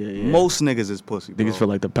 talk. Yeah, yeah. Most niggas is pussy. Bro. Niggas feel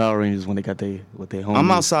like the Power Rangers when they got with their homies. I'm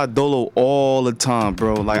outside Dolo all the time,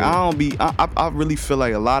 bro. Like I don't be. I really feel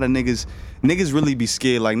like a lot of niggas really be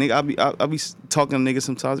scared. Like nigga, I be talking to niggas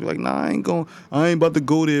sometimes. Be like, nah, I ain't about to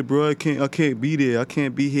go there, bro. I can't be there. I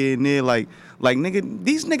can't be here and there. Like nigga,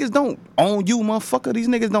 these niggas don't own you, motherfucker. These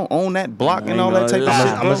niggas don't own that block and all that type of shit,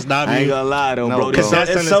 I'ma bro. stop I ain't you. gonna lie though, No, bro. bro.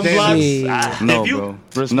 It's some blocks. Yeah. No, if you, bro.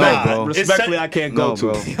 Respect, No, bro. Respectfully, I can't go No, to.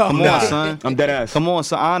 bro. Come on, son. I'm dead ass. Come on,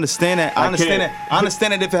 son. I understand that. I understand can't. that. I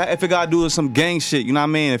understand that if it got to do with some gang shit, you know what I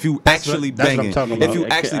mean? If you actually that's what I'm banging, talking if about. you I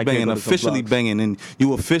can't actually go banging, to some officially blocks. banging, and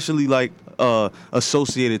you officially like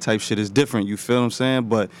associated type shit is different. You feel what I'm saying?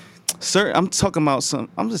 But sir, I'm talking about some.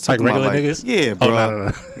 I'm just Like talking about regular like, niggas? yeah, Oh, bro.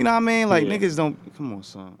 no. You know what I mean? Like Yeah. niggas don't. Come on,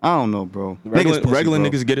 son. I don't know, bro. Regular, Niggas pussy, regular bro.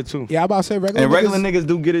 niggas get it too. Yeah, I'm about to say regular. And regular niggas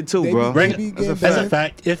do get it too, they bro. be- Reg- be That's a getting As a bad.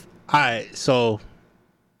 fact, if so,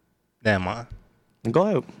 damn, man, Go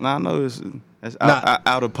ahead. Nah, I know that's Nah.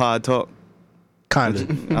 out of pod talk. kind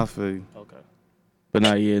of. I feel you. But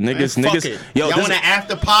nah, yeah, niggas, Fuck niggas. it. Yo, Y'all this, want an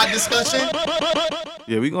after pod discussion?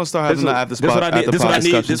 Yeah, we gonna start having the after this what I need. after This what I pod need.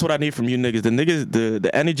 discussion. This what I need from you niggas. The niggas,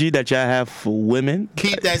 the energy that y'all have for women.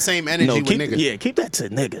 Keep that same energy No, with keep niggas. yeah, keep that to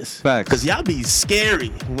niggas. Facts. Cause y'all be scary.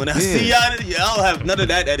 When I Yeah. see y'all have none of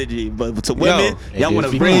that energy. But to women, y'all want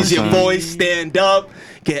to if raise you your want, son. voice, stand up,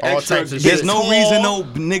 get All extra. types of get There's no tall. reason no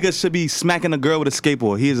nigga should be smacking a girl with a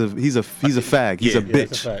skateboard. He's a fag. He's a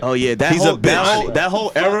bitch. Oh yeah, that He's whole a bitch.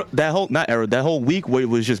 that whole week where it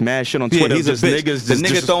was just mad shit on Yeah, Twitter. he's a just bitch. niggas The just,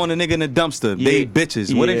 nigga throwing the nigga in the dumpster. They Yeah. bitches.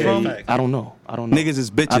 Where they Yeah, from? yeah. I don't know. Niggas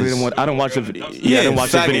is bitches. I didn't watch the video. Yeah, I Yeah, didn't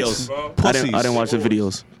watch the faggots. videos. I Pussies. didn't watch the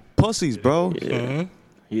videos. Pussies, bro.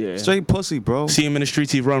 Yeah. Straight pussy, bro. See him in the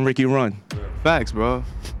streets, he run, Ricky run. Facts, bro.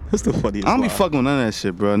 That's the funniest. I don't be line. fucking with none of that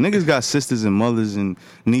shit, bro. Niggas got sisters and mothers and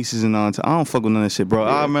nieces and all that. I don't fuck with none of that shit, bro.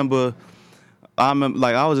 I remember,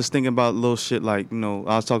 like, I was just thinking about little shit, like, you know,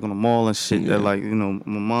 I was talking to Maul and shit that, like, you know,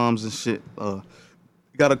 my moms and shit.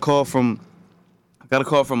 Got a call from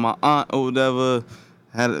my aunt or whatever.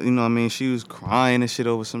 Had, you know what I mean? She was crying and shit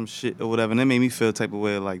over some shit or whatever. And that made me feel type of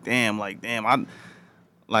way, like, damn,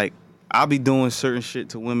 I'll be doing certain shit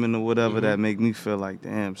to women or whatever that make me feel like,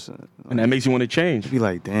 damn, son. And that makes you want to change. Be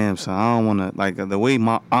like, damn, son, I don't want to, like, the way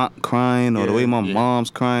my aunt crying or the way my yeah. mom's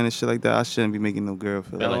crying and shit like that, I shouldn't be making no girl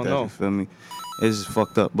feel I like don't that, know. you feel me? It's just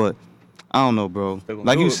fucked up, but I don't know, bro. They gonna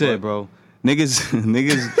Like do you it, said, bro,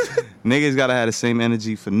 niggas gotta have the same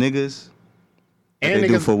energy for niggas that And they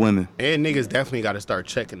do niggas- for women. And niggas definitely got to start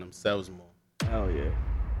checking themselves more. Hell yeah.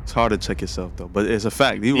 It's hard to check yourself though, but it's a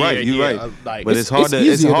fact. You Yeah, right, you yeah, right. like- But it's hard it's to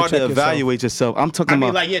easier to hard check to yourself. evaluate yourself. I'm talking I mean,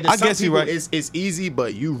 about. like, yeah, I some guess you people, right. it's easy,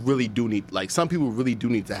 but you really do need, like, some people really do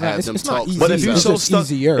need to have it's- them it's not talks. easy. But if you It's so just stuck,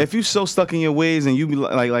 easier. if you so stuck in your ways, and you be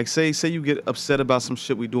like say you get upset about some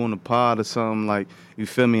shit we do on the pod or something, like, you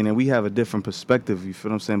feel me, and then we have a different perspective, you feel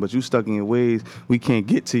what I'm saying? But you stuck in your ways, we can't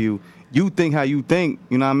get to you. You think how you think,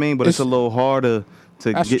 you know what I mean? But it's a little harder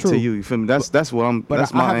to That's get true. to you. You feel me? That's what I'm. But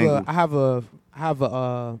That's I my have angle. I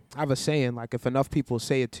have a saying, like, if enough people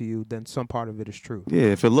say it to you, then some part of it is true. Yeah,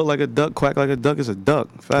 if it look like a duck, quack like a duck, it's a duck.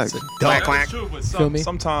 Facts. That's true, but Feel me?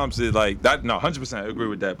 sometimes it like that. No, 100% I agree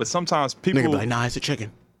with that. But sometimes people. Nigga be like, nah, it's a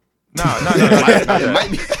chicken. Nah. It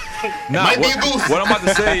might be. Nah, Might be a goose. What I'm about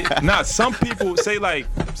to say, some people say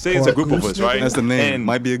it's a group of us, right? That's the name. And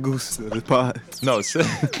Might be a goose. This pod. no, say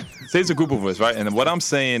it's a group of us, right? And what I'm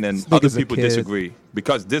saying, and other nigga's a people kid. disagree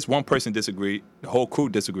because this one person disagree, the whole crew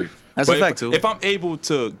disagree. That's But a fact, too. If I'm able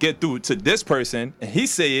to get through to this person and he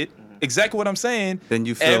say it, exactly what I'm saying. Then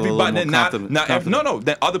you feel a little more confident. No.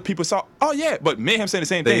 Then other people saw, oh yeah, but me and him saying the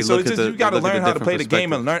same They thing. So look it's at just the- you got to they look at learn how to different play the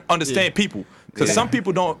game and perspectives. understand people. Because some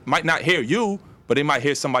people might not hear you, but they might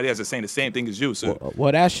hear somebody else that's saying the same thing as you. So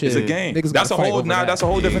Well, that shit. it's a game. niggas That's a gonna fight whole over now. that. That's a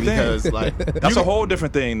whole different thing. Because like That's a whole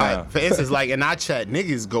different thing now. for instance, like in our chat,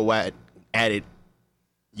 niggas go at it.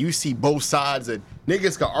 You see both sides, and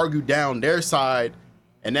niggas can argue down their side,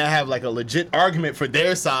 and then have like a legit argument for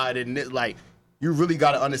their side, and like you really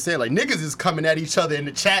gotta understand, like niggas is coming at each other in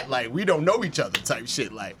the chat, like we don't know each other type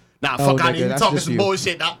shit. Like, nah, Oh, fuck, I nigga, need you that's talking just some you.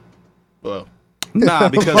 bullshit. Nah. Well, Nah,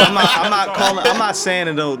 because I'm not saying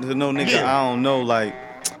it to no nigga. Yeah. I don't know, like,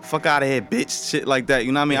 fuck out of here, bitch, shit like that.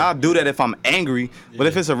 You know what I mean? I'll do that if I'm angry, but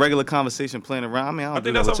if it's a regular conversation playing around, I mean, I don't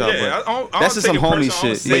do think that with that's y'all. yeah, but I don't that's just some take it homie personal. I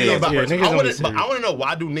don't shit. say Yeah. it about Yeah, personal. niggas don't be but I serious. want to know,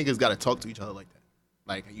 why do niggas gotta talk to each other like that?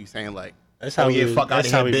 Like you saying like, That's oh how yeah, we, fuck out that's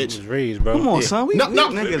of how here, we bitch. was raised, bro. Come on, Yeah. son. We No,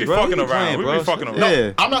 niggas, we be bro. fucking We be around. playing, We bro. be fucking around. No,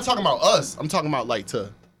 Yeah. I'm not talking about us. I'm talking about like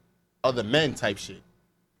to other men type shit.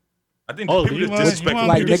 I think Oh, people you just want- disrespect. you want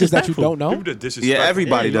Like me niggas that you disrespectful. don't know. People just disrespect. Yeah,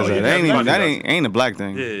 everybody Yeah, does you know, that. That everybody ain't does ain't a black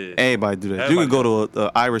thing. Yeah. Everybody do that. Everybody You can go to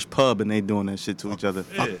a Irish pub and they doing that shit to each other.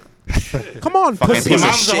 Yeah. Come on, Fucking pussy. piece of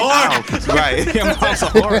mom's a shit. whore. Ow. Right. Your mom's a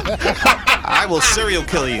whore. I will serial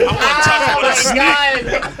kill you. Your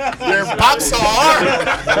pops are.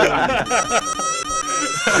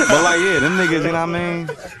 But like, yeah, them niggas, you know what I mean?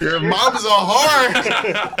 Your mom's a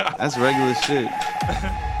whore. That's regular shit.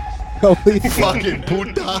 Yo, please. Fucking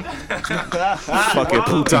puta. Fucking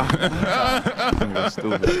puta. Nigga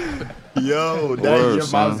stupid. Yo, that Word, your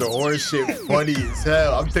son. mom's a whore shit funny as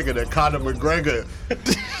hell. I'm thinking of Conor McGregor.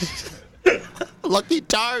 Lucky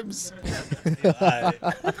Charms.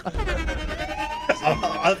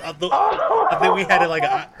 I think we had like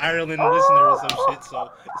an Ireland listener or some shit.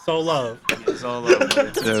 So love. It's all over.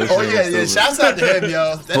 Oh yeah. Shouts out to him,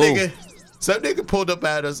 yo. That Who? nigga. Some nigga pulled up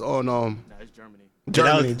at us on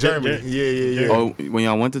Germany. Yeah. Oh, when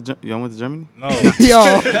y'all went to Germany? No. Yo,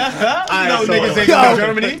 niggas ain't going to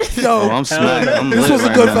Germany. Oh, yo. I'm smacked. I'm This lit was a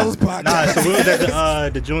right Goodfellas now. podcast. Nah, so we was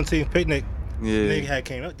at the Juneteenth picnic. Yeah. Nigga had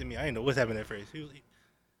came up to me. I didn't know what's happening at first. He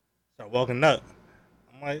started walking up.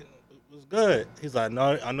 I'm like, what's good? He's like,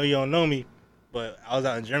 no, I know you don't know me, but I was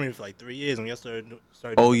out in Germany for like 3 years when y'all started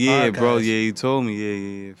Oh doing the yeah, podcast. bro. Yeah, you told me.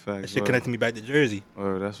 Yeah. That Facts. shit connected me back to Jersey.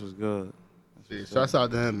 Or that's what's good. Shouts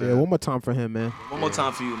out to him, man. Yeah, one more time for him, man. One more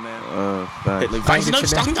time for you, man. Facts.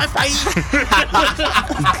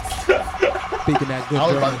 Speaking that good. I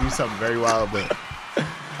was about German. to do something very wild, but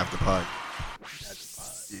after pod.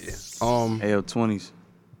 Yeah. Hell, 20s.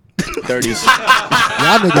 30s.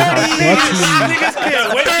 Y'all niggas are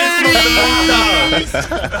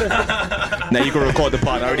gutsy. Now you can record the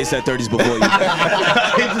pod. I already said 30s before you.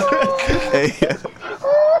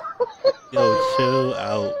 Yo, chill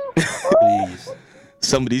out, please.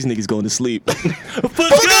 Some of these niggas going to sleep.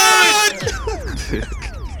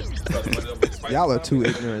 Y'all are too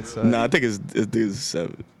ignorant, son. Nah, I think it's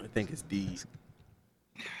 7. I think it's D.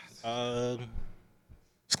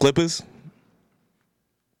 It's Clippers.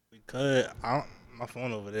 We could. My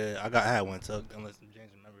phone over there. I had one tucked unless you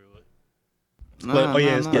change the number. Nah, Oh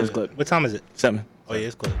yeah, nah, it's nah. Clip. it's Clip. What time is it? 7. Oh yeah,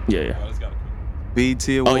 it's Clip. Yeah.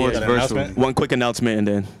 BT Awards yeah. virtually. One quick announcement and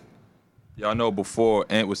then. Y'all know before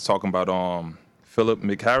Ant was talking about Philip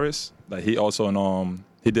McHarris, like he also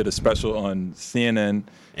he did a special on CNN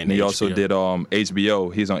and he also HBO. did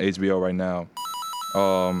HBO. He's on HBO right now.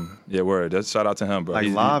 Yeah, word. That's shout out to him, bro. Like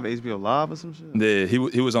He's- live, HBO Live or some shit? Yeah, he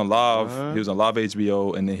was on live. Uh-huh. He was on live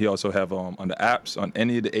HBO, and then he also have on the apps, on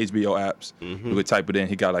any of the HBO apps. You could type it in.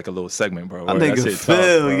 He got like a little segment, bro. I Word. That nigga shit tough,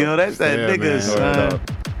 Phil, bro. yo, that's that Yeah, nigga, man. son.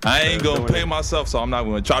 I ain't gonna pay myself, so I'm not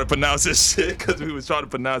gonna try to pronounce this shit because we was trying to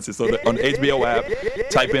pronounce it. So on the HBO app,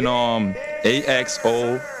 type in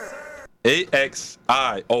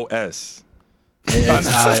AXIOS.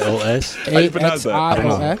 AXIOS. How you pronounce that?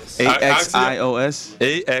 AXIOS.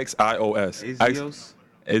 AXIOS. AXIOS. Azios?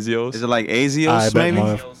 Azios. Is it like Azios, maybe?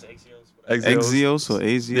 Axios. Axios or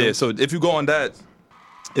Azios? Yeah, so if you go on that,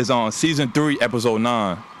 it's on season 3, episode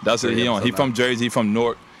 9. That's it. He on. He from Jersey, he from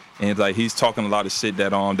Newark, and like he's talking a lot of shit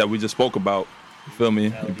that we just spoke about. You feel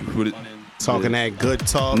me? Talking that good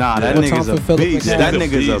talk. Nah, that What time nigga's for a Philip beast. McHarris? That He's a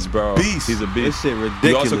nigga's beast, a bro. beast. He's a beast. This shit You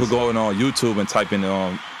ridiculous. also could go on YouTube and type in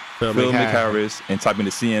Phil McHarris and type in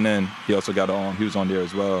the CNN. He also got he was on there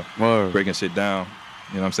as well, Word. breaking shit down.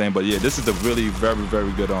 You know what I'm saying? But yeah, this is a really very,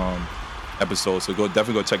 very good episode. So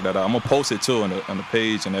definitely go check that out. I'm gonna post it too on the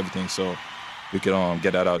page and everything, so we can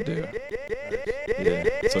get that out there. Yeah.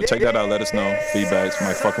 So check that out. Let us know feedbacks.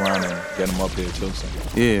 Might fuck around and get them up there too. So.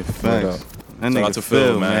 Yeah, facts. That Shout nigga out to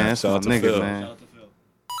Phil, man. That's Shout my out to nigga, Phil. man.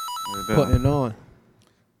 Putting on.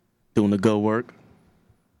 Doing the good work.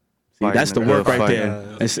 Fighting That's the a work good right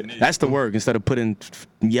fight. there. That's the work instead of putting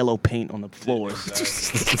yellow paint on the floors.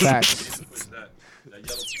 Facts.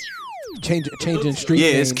 Changing street Yeah,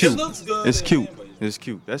 it's names. cute. It's cute. It's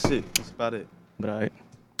cute. That's it. That's about it. But all right.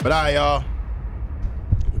 But all right, y'all.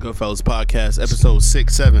 Goodfellas Podcast, episode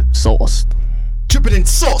 6-7. Sauce. Dripping in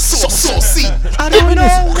saucy. I don't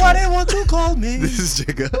know what they want to call me. This is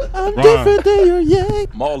Jigga. I'm different than your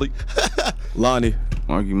yank. Molly. Lonnie.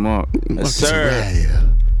 Marky Mark. Yes, sir.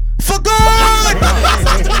 For good! DJ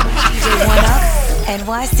 1UP,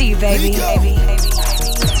 NYC, baby.